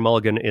think Carey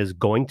Mulligan is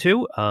going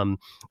to,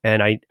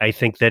 and I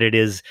think that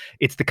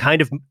it's the kind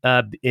of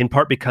in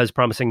part because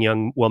Promising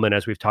Young Woman,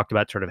 as we've talked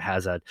about, sort of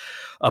has a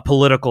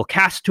political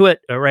cast to it,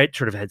 right?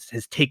 Sort of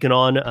has taken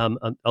on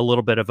a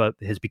little bit of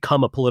has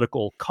become a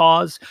political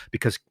cause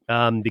because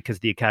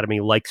the Academy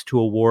likes to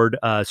award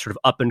sort of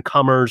up and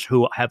comers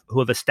who have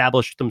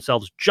established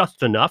themselves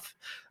just enough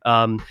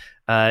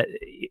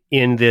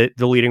in the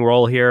leading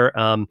role here.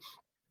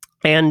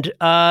 And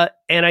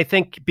I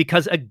think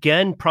because,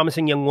 again,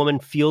 Promising Young Woman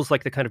feels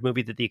like the kind of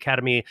movie that the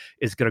Academy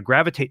is going to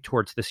gravitate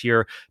towards this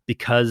year,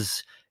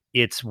 because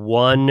it's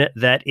one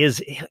that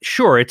is,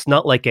 sure, it's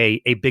not like a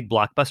big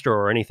blockbuster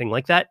or anything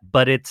like that,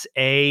 but it's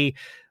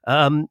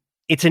an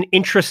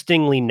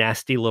interestingly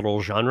nasty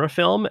little genre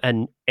film,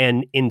 and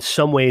in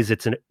some ways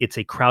it's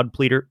a crowd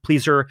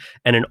pleaser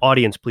and an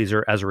audience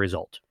pleaser as a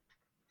result.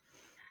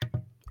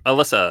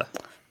 Alyssa.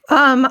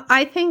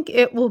 I think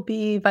it will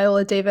be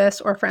Viola Davis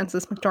or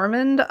Frances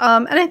McDormand.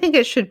 And I think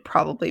it should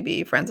probably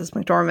be Frances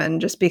McDormand,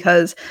 just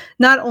because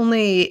not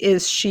only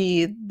is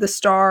she the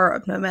star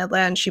of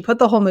Nomadland, she put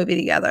the whole movie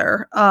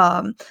together.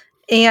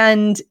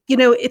 And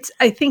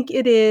I think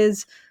it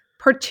is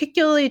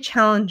particularly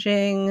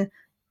challenging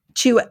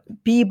to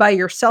be by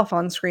yourself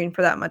on screen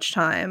for that much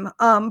time,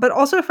 but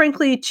also,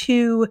 frankly,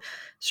 to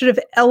sort of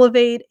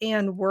elevate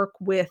and work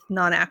with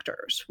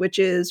non-actors, which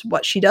is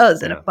what she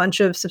does in a bunch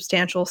of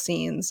substantial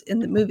scenes in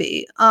the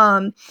movie.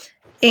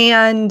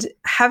 And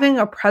having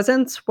a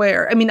presence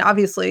where, I mean,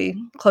 obviously,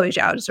 Chloe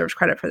Zhao deserves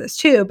credit for this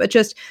too, but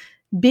just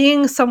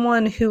being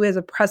someone who is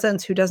a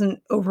presence who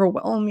doesn't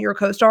overwhelm your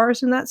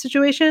co-stars in that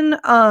situation,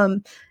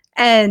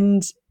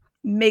 and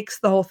makes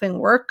the whole thing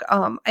work,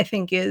 I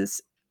think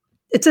is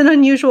it's an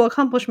unusual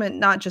accomplishment,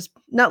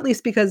 not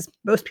least because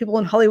most people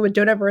in Hollywood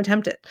don't ever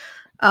attempt it.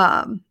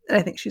 And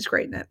I think she's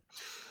great in it.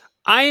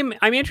 I'm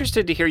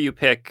interested to hear you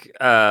pick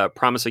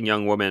Promising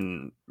Young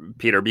Woman,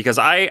 Peter, because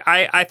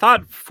I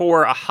thought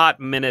for a hot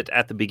minute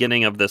at the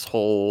beginning of this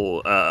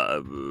whole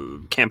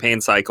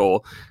campaign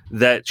cycle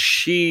that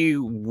she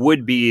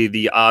would be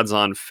the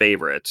odds-on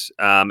favorite,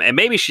 and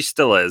maybe she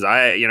still is.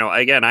 I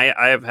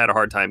have had a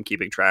hard time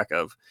keeping track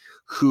of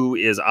who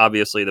is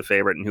obviously the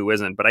favorite and who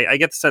isn't, but I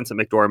get the sense that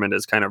McDormand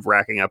is kind of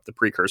racking up the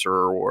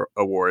precursor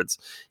awards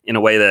in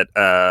a way that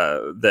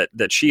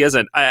that she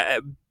isn't.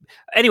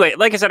 Anyway,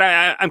 like I said,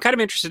 I'm kind of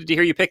interested to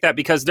hear you pick that,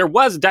 because there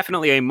was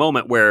definitely a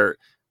moment where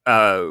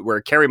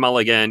Carey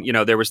Mulligan,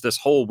 there was this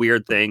whole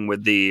weird thing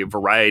with the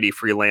Variety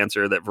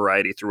freelancer that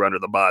Variety threw under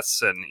the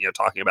bus, and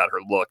talking about her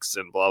looks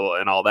and blah blah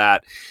and all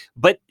that.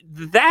 But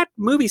that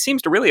movie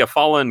seems to really have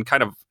fallen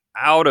kind of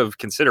out of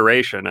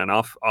consideration and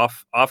off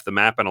the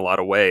map in a lot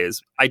of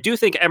ways. I do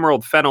think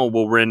Emerald Fennell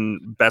will win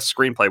Best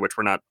Screenplay, which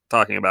we're not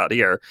talking about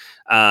here,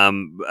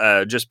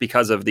 just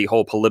because of the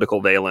whole political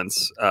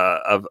valence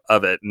of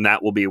it, and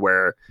that will be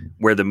where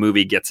the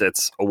movie gets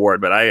its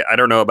award. But I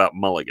don't know about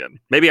Mulligan.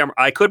 Maybe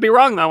I could be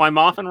wrong, though. I'm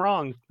often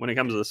wrong when it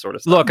comes to this sort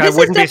of stuff. Look, I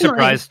wouldn't be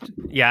surprised.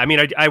 Yeah, I mean,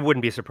 I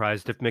wouldn't be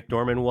surprised if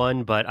McDormand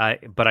won, but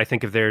I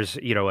think if there's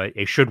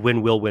a should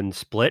win will win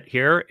split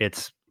here,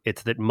 it's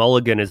that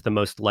Mulligan is the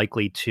most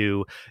likely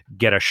to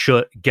get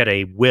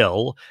a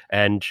will,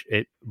 and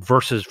it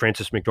versus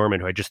Frances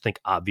McDormand, who I just think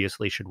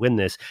obviously should win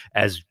this.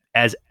 As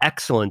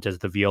excellent as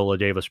the Viola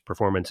Davis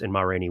performance in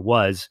Ma Rainey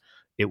was,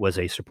 it was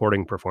a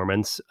supporting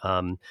performance,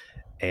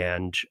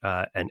 and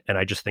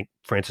I just think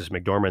Frances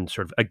McDormand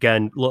sort of,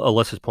 again,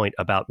 Alyssa's point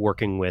about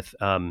working with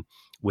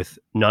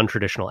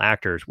non-traditional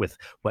actors, with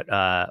what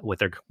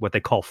they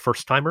call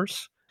first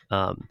timers.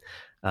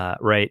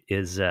 Right,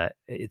 is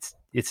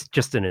it's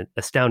just an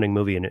astounding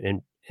movie,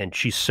 and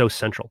she's so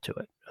central to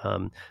it.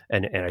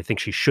 And I think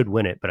she should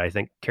win it, but I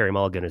think Carey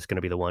Mulligan is going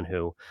to be the one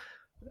who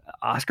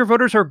Oscar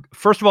voters are.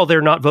 First of all,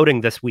 they're not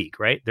voting this week,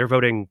 right? They're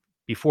voting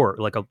before,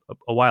 like a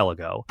while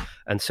ago,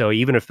 and so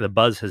even if the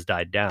buzz has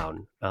died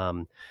down,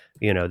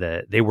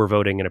 they were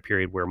voting in a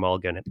period where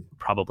Mulligan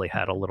probably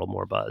had a little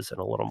more buzz and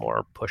a little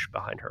more push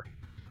behind her.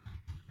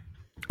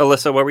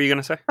 Alyssa, what were you going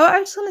to say? Oh, I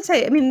was going to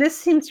say, I mean, this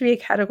seems to be a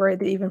category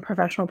that even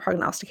professional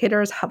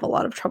prognosticators have a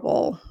lot of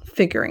trouble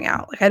figuring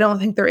out. Like, I don't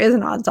think there is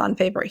an odds-on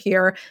favorite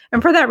here.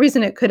 And for that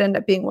reason, it could end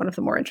up being one of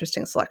the more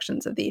interesting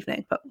selections of the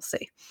evening, but we'll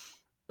see.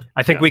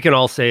 I think we can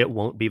all say it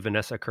won't be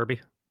Vanessa Kirby.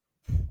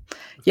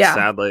 Yeah.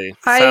 Sadly,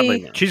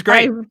 no. She's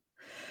great.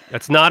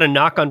 That's not a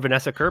knock on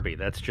Vanessa Kirby.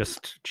 That's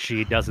just,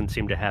 she doesn't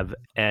seem to have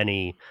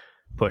any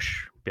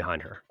push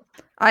behind her.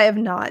 I have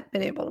not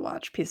been able to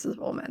watch Pieces of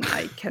a Woman.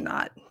 I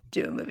cannot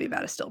do a movie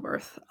about a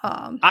stillbirth.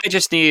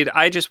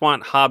 I just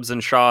want Hobbs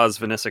and Shaw's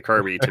Vanessa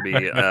Kirby to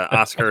be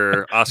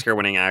Oscar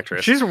winning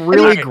actress. She's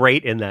really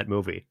great in that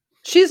movie.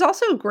 She's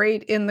also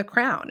great in The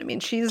Crown. I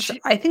mean,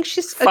 I think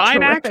she's a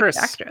fine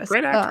actress.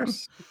 Great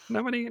actress.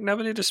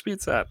 Nobody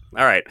disputes that.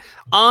 All right.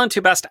 On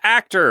to Best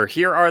Actor.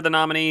 Here are the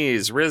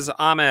nominees: Riz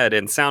Ahmed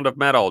in Sound of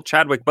Metal,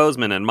 Chadwick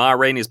Boseman in Ma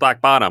Rainey's Black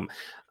Bottom,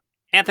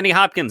 Anthony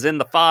Hopkins in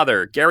The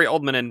Father, Gary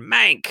Oldman in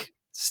Mank,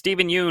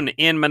 Stephen Yeun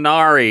in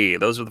Minari.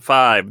 Those are the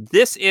 5.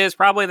 This is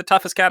probably the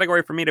toughest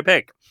category for me to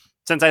pick,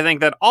 since I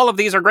think that all of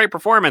these are great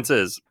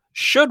performances.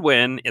 Should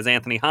win is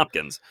Anthony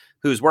Hopkins,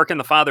 whose work in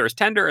The Father is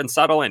tender and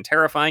subtle and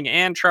terrifying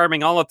and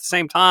charming all at the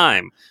same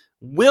time.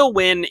 Will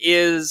win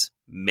is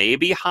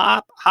maybe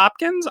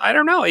Hopkins. I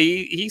don't know.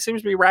 He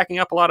seems to be racking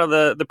up a lot of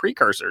the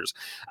precursors.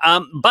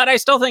 But I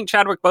still think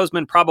Chadwick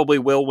Boseman probably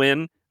will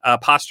win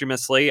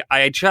posthumously.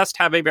 I just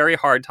have a very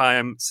hard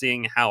time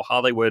seeing how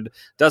Hollywood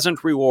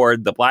doesn't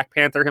reward the Black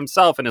Panther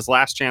himself in his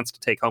last chance to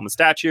take home a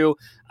statue,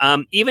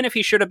 even if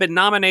he should have been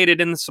nominated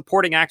in the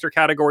supporting actor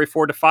category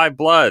for Da 5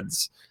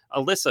 Bloods.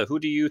 Alyssa, who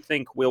do you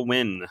think will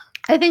win?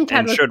 I think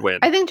Chadwick should win.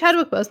 I think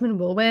Chadwick Boseman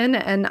will win,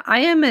 and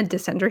I am a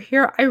dissenter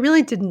here. I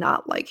really did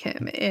not like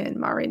him in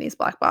Ma Rainey's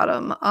Black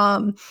Bottom.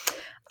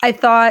 I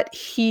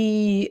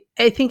think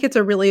it's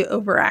a really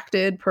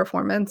overacted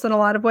performance in a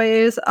lot of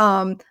ways.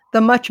 The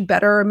much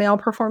better male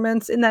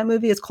performance in that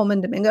movie is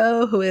Coleman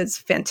Domingo, who is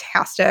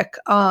fantastic.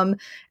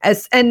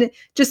 And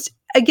just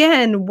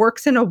again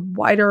works in a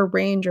wider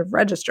range of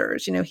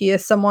registers. He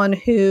is someone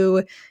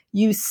who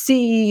you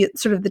see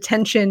sort of the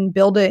tension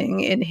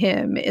building in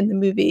him in the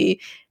movie.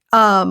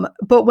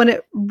 But when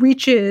it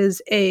reaches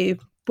a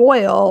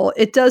boil,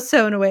 it does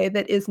so in a way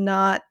that is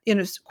not,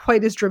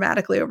 quite as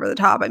dramatically over the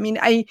top. I mean,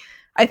 I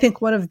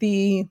think one of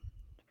the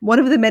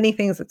many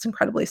things that's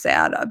incredibly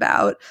sad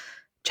about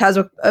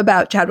Chadwick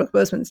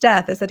Boseman's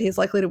death is that he's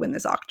likely to win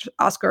this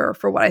Oscar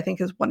for what I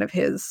think is one of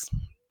his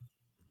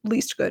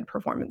least good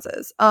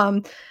performances.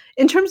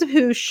 In terms of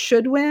who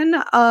should win,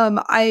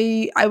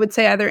 I would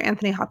say either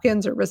Anthony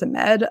Hopkins or Riz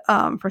Ahmed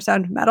for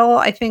Sound of Metal.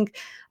 I think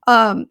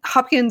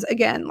Hopkins,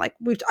 again, like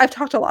I've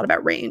talked a lot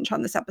about range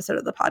on this episode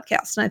of the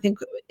podcast. And I think,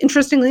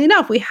 interestingly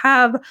enough, we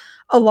have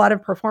a lot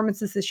of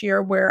performances this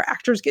year where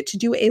actors get to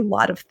do a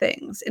lot of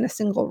things in a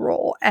single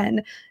role,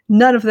 and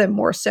none of them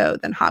more so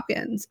than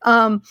Hopkins.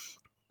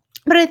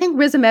 But I think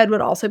Riz Ahmed would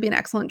also be an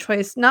excellent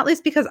choice, not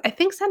least because I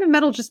think Sound of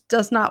Metal just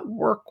does not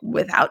work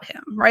without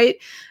him, right?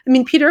 I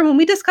mean, Peter, when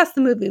we discussed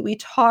the movie, we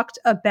talked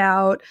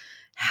about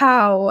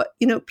how,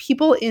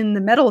 people in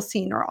the metal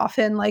scene are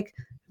often like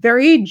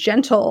very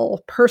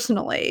gentle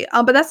personally,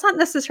 but that's not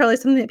necessarily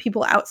something that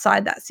people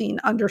outside that scene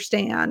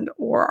understand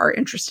or are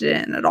interested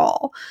in at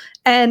all.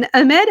 And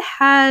Ahmed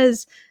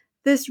has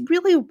this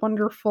really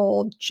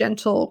wonderful,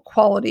 gentle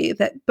quality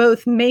that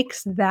both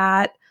makes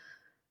that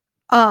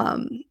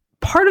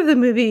part of the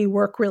movie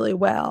work really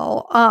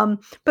well,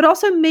 but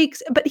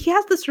he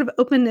has this sort of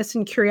openness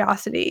and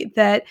curiosity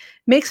that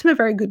makes him a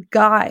very good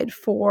guide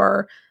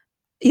for,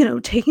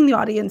 taking the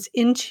audience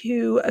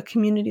into a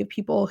community of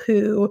people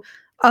who,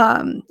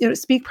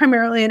 speak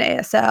primarily in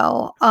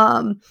ASL.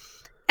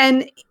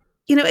 And,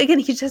 again,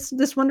 he's just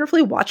this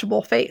wonderfully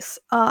watchable face.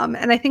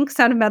 And I think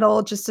Sound of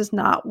Metal just does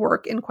not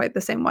work in quite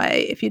the same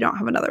way if you don't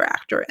have another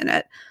actor in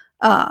it.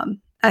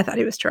 I thought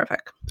he was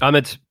terrific.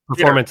 Ahmed's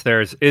performance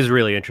there is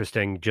really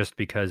interesting, just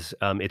because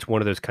it's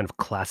one of those kind of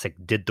classic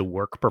did the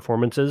work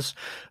performances,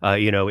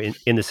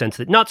 in the sense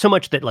that not so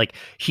much that like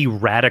he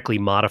radically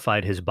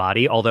modified his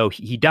body, although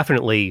he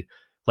definitely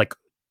like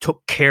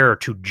took care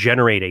to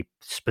generate a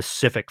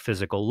specific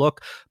physical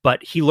look,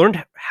 but he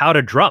learned how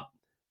to drum,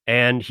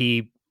 and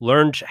he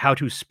learned how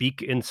to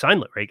speak in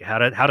sign language, right?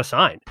 How to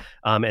sign,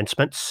 and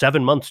spent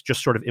 7 months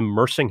just sort of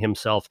immersing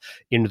himself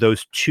in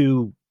those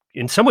two,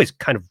 in some ways,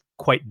 kind of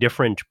quite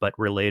different but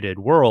related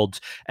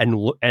worlds,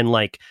 and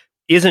like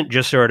isn't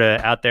just sort of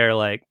out there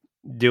like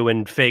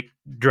doing fake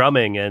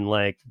drumming and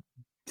like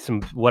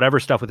some whatever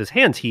stuff with his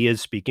hands. He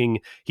is speaking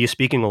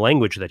a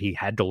language that he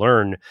had to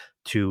learn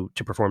to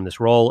perform this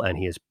role, and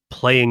he is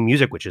playing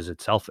music, which is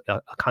itself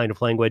a kind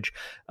of language.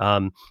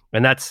 And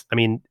that's, I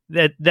mean,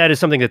 that is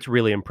something that's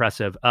really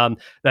impressive.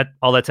 That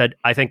all that said,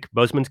 I think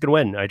Boseman's going to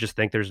win. I just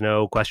think there's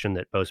no question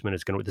that Boseman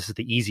is going to. This is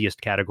the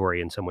easiest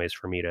category in some ways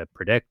for me to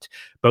predict.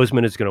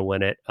 Boseman is going to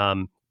win it.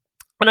 And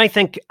I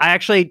think I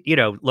actually,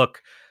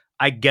 look,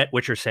 I get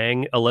what you're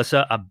saying,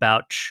 Alyssa,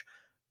 about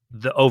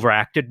the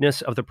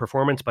overactedness of the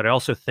performance, but I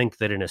also think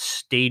that in a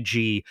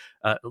stagey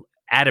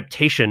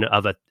adaptation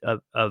of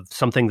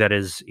something that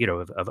is,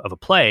 of a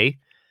play,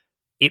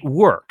 it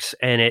works,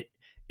 and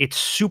it's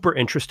super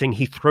interesting.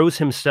 He throws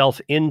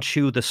himself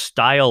into the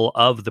style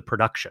of the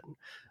production,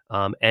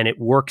 and it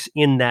works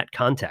in that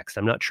context.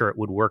 I'm not sure it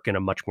would work in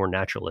a much more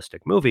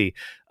naturalistic movie,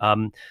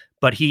 but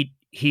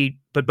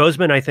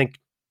Boseman,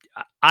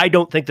 I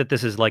don't think that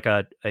this is like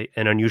an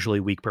unusually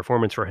weak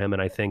performance for him,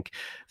 and I think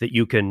that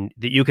you can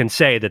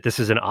say that this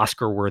is an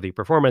Oscar-worthy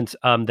performance.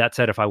 That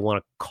said, if I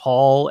want to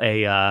call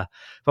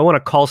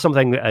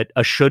something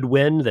a should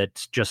win,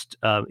 that's just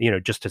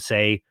just to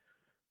say,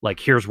 like,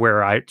 here's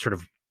where I sort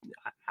of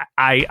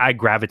I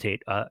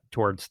gravitate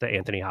towards the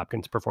Anthony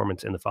Hopkins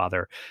performance in The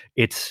Father.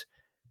 It's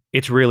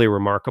really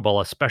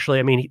remarkable, especially,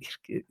 I mean,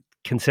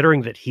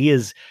 considering that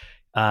he's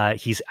I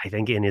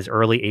think in his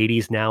early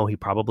 80s now. He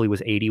probably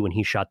was 80 when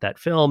he shot that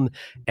film,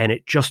 and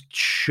it just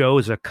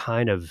shows a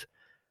kind of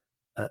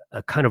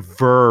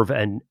verve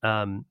and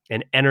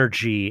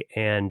energy,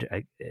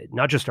 and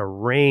not just a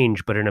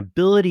range, but an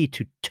ability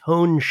to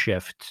tone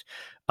shift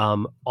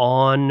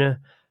on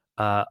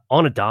a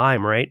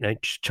dime, right?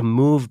 And to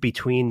move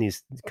between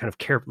these kind of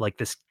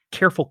this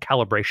careful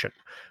calibration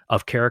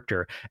of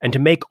character, and to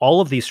make all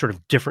of these sort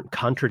of different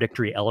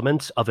contradictory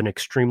elements of an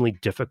extremely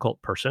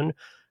difficult person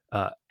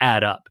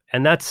add up.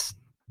 And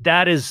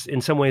that is in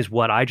some ways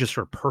what I just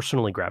sort of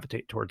personally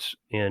gravitate towards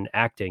in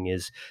acting,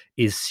 is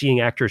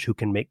seeing actors who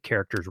can make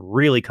characters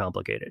really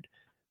complicated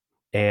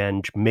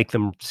and make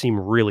them seem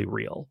really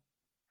real.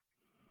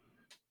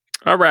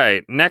 All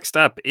right, next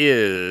up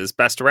is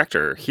Best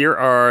Director. Here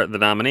are the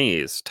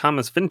nominees: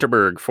 Thomas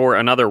Vinterberg for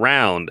Another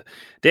Round,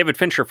 David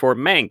Fincher for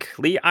Mank,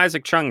 Lee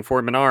Isaac Chung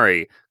for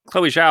Minari,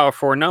 Chloe Zhao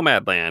for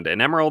Nomadland,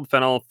 and Emerald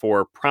Fennell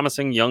for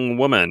Promising Young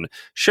Woman.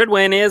 Should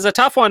win is a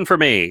tough one for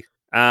me.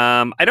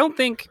 I don't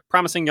think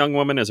Promising Young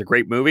Woman is a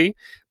great movie,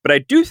 but I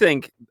do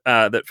think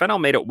that Fennell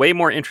made it way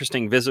more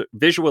interesting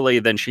visually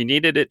than she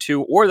needed it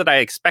to, or that I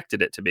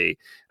expected it to be.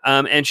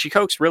 And she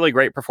coaxed really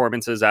great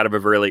performances out of a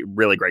really,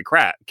 really great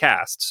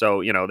cast.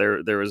 So,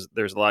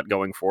 there's a lot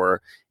going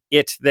for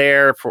it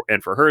there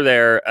for her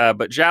there.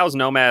 But Zhao's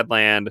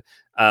Nomadland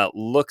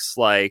looks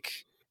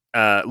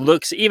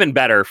even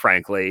better,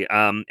 frankly,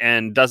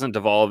 and doesn't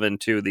devolve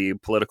into the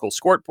political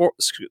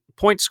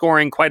point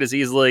scoring quite as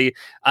easily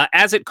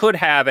as it could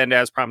have, and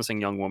as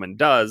Promising Young Woman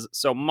does.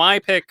 So my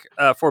pick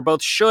for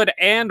both should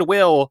and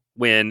will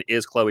win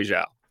is Chloe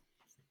Zhao.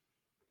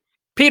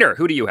 Peter,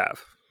 who do you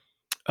have?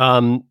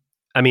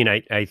 I mean,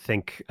 I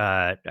think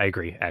I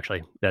agree.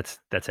 Actually, that's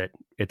it.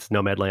 It's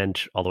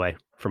Nomadland all the way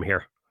from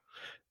here,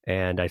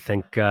 and I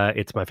think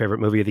it's my favorite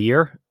movie of the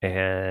year,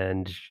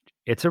 and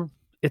it's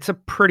it's a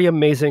pretty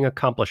amazing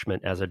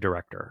accomplishment as a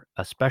director,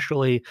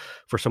 especially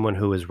for someone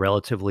who is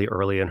relatively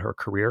early in her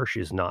career.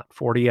 She's not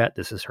 40 yet.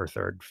 This is her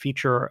third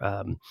feature.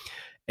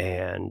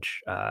 And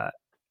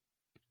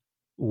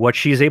what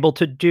she's able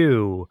to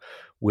do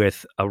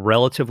with a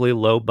relatively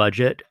low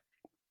budget,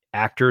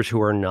 actors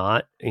who are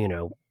not,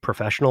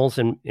 professionals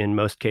in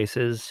most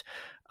cases,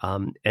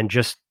 and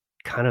just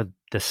kind of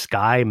the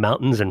sky,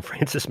 mountains, and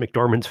Frances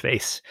McDormand's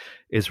face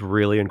is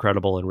really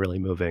incredible and really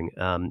moving.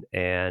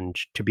 And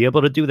to be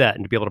able to do that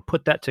and to be able to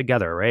put that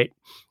together, right?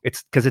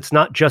 It's because it's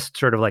not just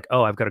sort of like,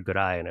 oh, I've got a good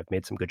eye and I've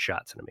made some good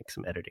shots and I make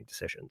some editing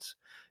decisions.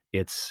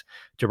 It's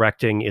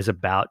directing is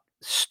about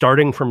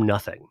starting from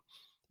nothing.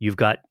 You've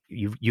got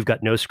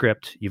no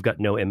script, you've got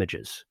no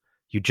images.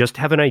 You just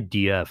have an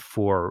idea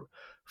for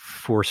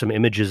some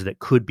images that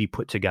could be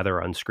put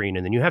together on screen,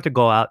 and then you have to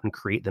go out and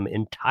create them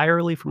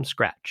entirely from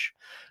scratch.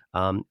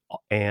 And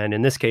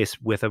in this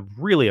case, with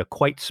a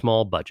quite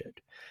small budget.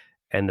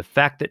 And the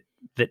fact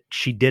that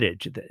she did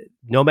it,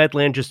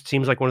 Nomadland just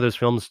seems like one of those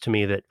films to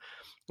me that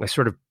I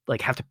sort of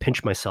like have to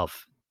pinch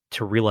myself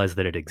to realize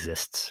that it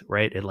exists,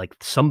 right? It like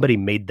somebody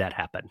made that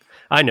happen.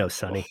 I know,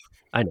 Sonny.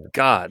 I know.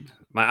 God,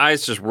 my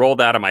eyes just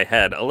rolled out of my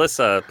head.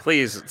 Alyssa,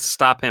 please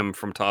stop him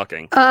from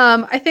talking.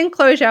 I think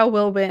Chloe Zhao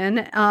will win,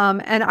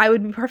 and I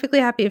would be perfectly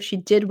happy if she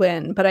did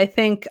win. But I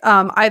think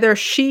either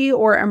she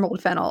or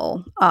Emerald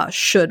Fennell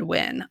should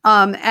win.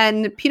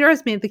 And Peter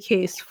has made the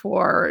case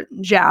for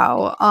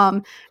Zhao,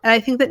 and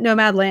I think that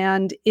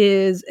Nomadland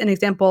is an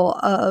example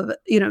of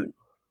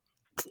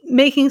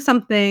making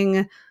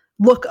something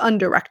look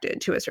undirected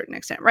to a certain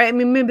extent, right? I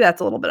mean, maybe that's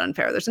a little bit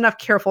unfair. There's enough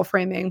careful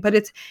framing, but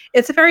it's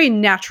a very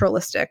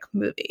naturalistic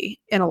movie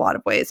in a lot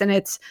of ways. And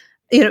it's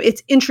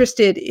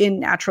interested in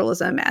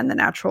naturalism and the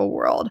natural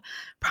world.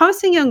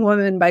 Promising Young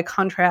Woman, by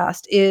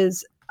contrast,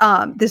 is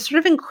this sort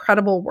of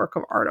incredible work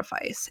of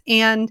artifice.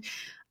 And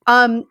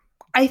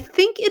I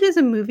think it is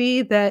a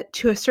movie that,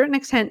 to a certain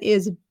extent,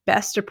 is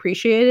best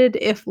appreciated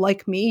if,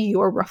 like me, you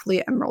are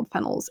roughly Emerald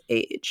Fennell's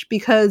age,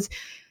 because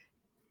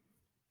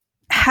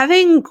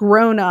having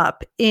grown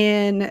up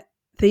in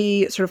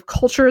the sort of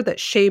culture that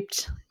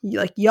shaped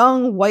like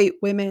young white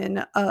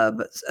women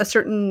of a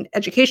certain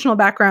educational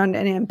background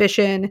and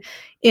ambition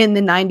in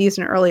the 90s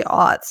and early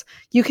aughts,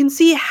 you can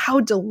see how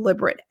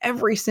deliberate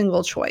every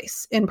single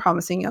choice in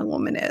Promising Young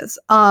Woman is.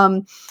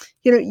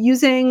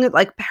 Using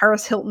like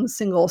Paris Hilton's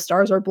single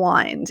Stars Are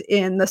Blind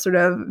in the sort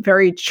of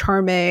very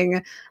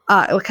charming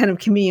kind of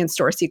convenience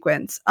store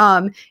sequence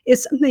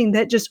is something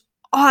that just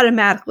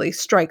automatically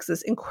strikes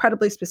this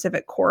incredibly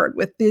specific chord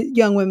with the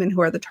young women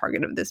who are the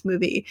target of this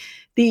movie.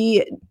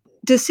 The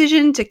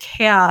decision to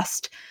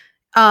cast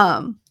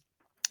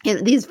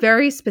these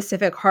very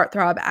specific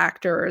heartthrob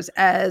actors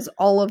as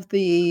all of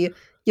the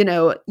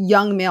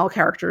young male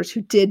characters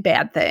who did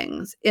bad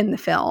things in the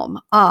film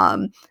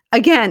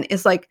again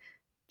is like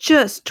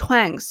just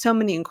twangs so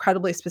many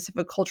incredibly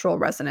specific cultural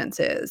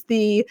resonances.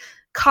 The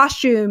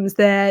costumes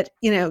that,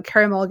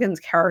 Carey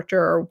Mulligan's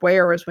character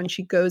wears when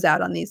she goes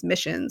out on these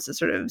missions to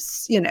sort of,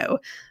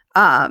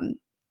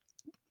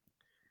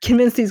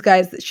 convince these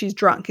guys that she's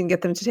drunk and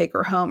get them to take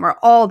her home, are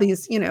all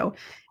these,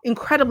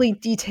 incredibly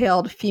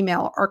detailed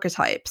female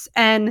archetypes.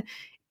 And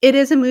it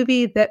is a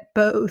movie that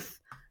both,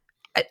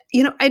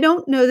 I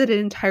don't know that it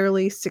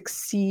entirely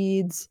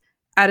succeeds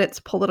at its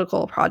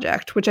political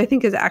project, which I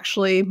think is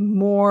actually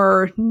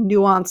more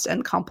nuanced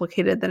and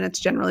complicated than it's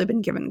generally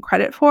been given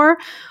credit for.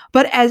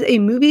 But as a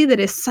movie that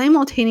is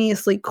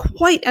simultaneously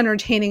quite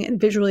entertaining and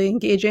visually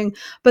engaging,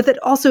 but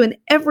that also in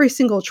every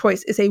single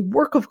choice is a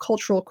work of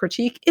cultural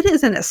critique, it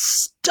is an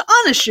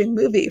astonishing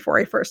movie for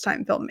a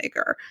first-time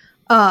filmmaker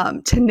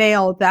to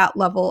nail that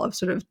level of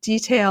sort of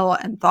detail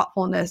and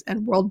thoughtfulness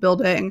and world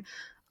building.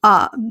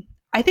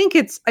 I think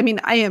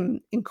I am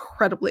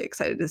incredibly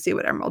excited to see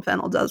what Emerald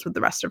Fennell does with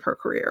the rest of her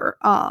career.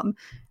 And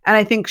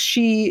I think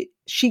she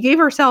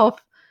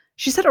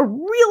set a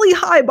really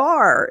high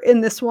bar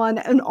in this one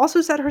and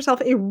also set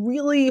herself a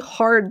really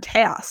hard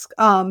task.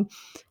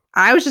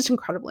 I was just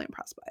incredibly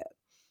impressed by it.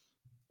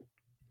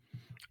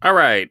 All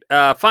right.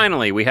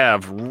 Finally, we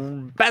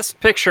have Best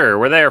Picture.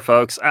 We're there,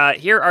 folks.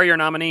 Here are your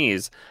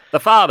nominees. The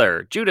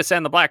Father, Judas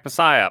and the Black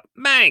Messiah,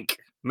 Mank,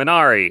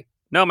 Minari,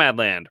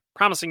 Nomadland,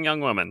 Promising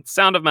Young Woman,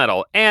 Sound of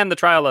Metal, and The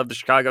Trial of the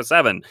Chicago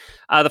 7.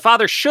 The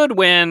Father should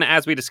win,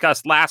 as we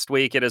discussed last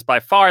week. It is by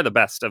far the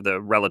best of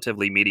the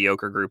relatively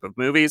mediocre group of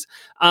movies.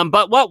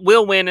 But what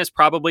will win is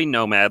probably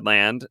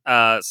Nomadland.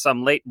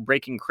 Some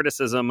late-breaking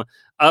criticism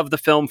of the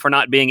film for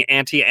not being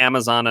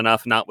anti-Amazon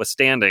enough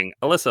notwithstanding.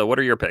 Alyssa, what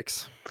are your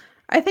picks?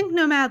 I think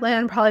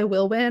Nomadland probably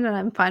will win, and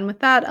I'm fine with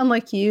that.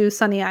 Unlike you,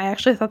 Sonny, I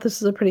actually thought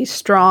this was a pretty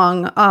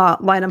strong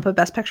lineup of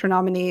Best Picture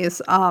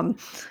nominees.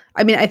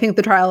 I think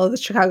The Trial of the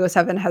Chicago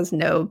 7 has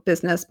no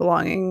business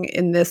belonging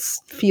in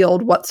this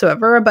field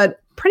whatsoever,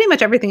 but pretty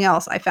much everything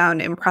else I found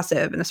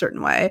impressive in a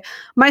certain way.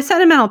 My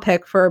sentimental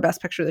pick for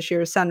Best Picture this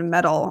year is Sound of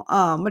Metal,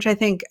 which I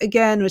think,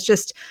 again, was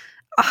just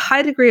a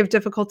high degree of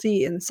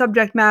difficulty in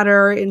subject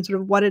matter, in sort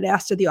of what it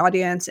asked of the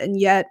audience, and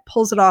yet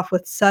pulls it off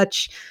with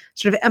such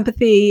sort of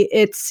empathy.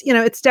 It's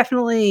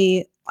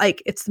definitely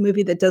like it's the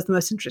movie that does the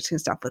most interesting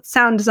stuff with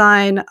sound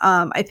design.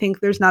 I think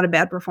there's not a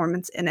bad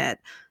performance in it.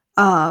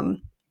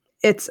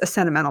 It's a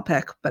sentimental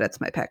pick, but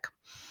it's my pick.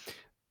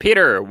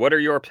 Peter, what are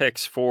your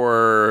picks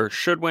for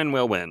should win,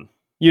 will win?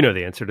 You know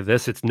the answer to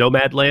this. It's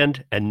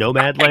Nomadland and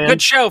Nomadland.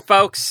 Good show,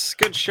 folks.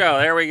 Good show.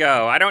 There we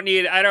go.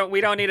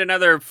 We don't need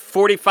another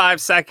 45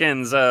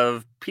 seconds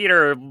of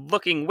Peter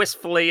looking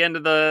wistfully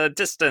into the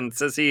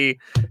distance as he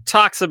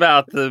talks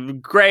about the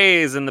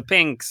grays and the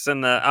pinks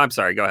and the. I'm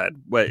sorry. Go ahead.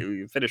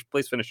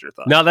 Please finish your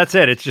thought. No, that's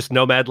it. It's just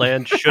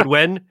Nomadland should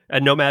win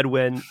and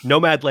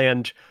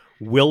Nomadland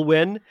will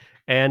win.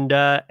 And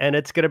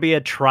it's going to be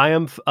a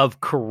triumph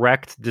of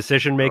correct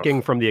decision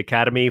making from the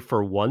Academy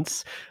for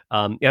once.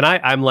 And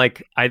I'm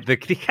like, the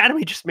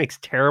Academy just makes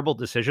terrible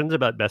decisions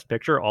about Best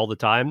Picture all the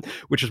time,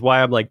 which is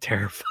why I'm like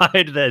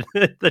terrified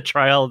that the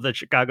Trial of the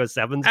Chicago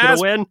 7's going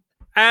to win.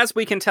 As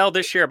we can tell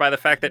this year by the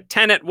fact that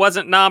Tenet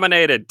wasn't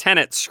nominated.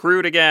 Tenet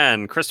screwed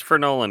again. Christopher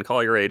Nolan,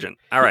 call your agent.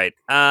 All right.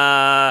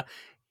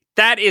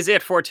 That is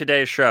it for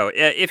today's show.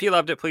 If you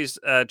loved it, please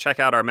check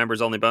out our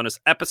members only bonus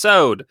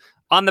episode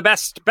on the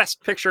best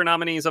picture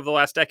nominees of the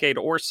last decade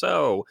or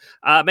so.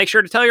 Make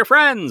sure to tell your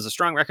friends. A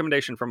strong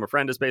recommendation from a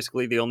friend is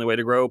basically the only way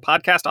to grow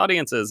podcast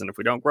audiences. And if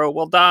we don't grow,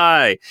 we'll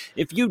die.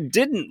 If you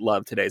didn't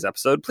love today's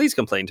episode, please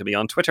complain to me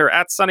on Twitter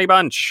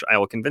 @SunnyBunch. I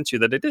will convince you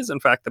that it is, in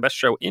fact, the best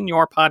show in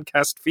your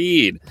podcast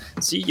feed.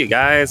 See you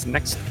guys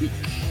next week.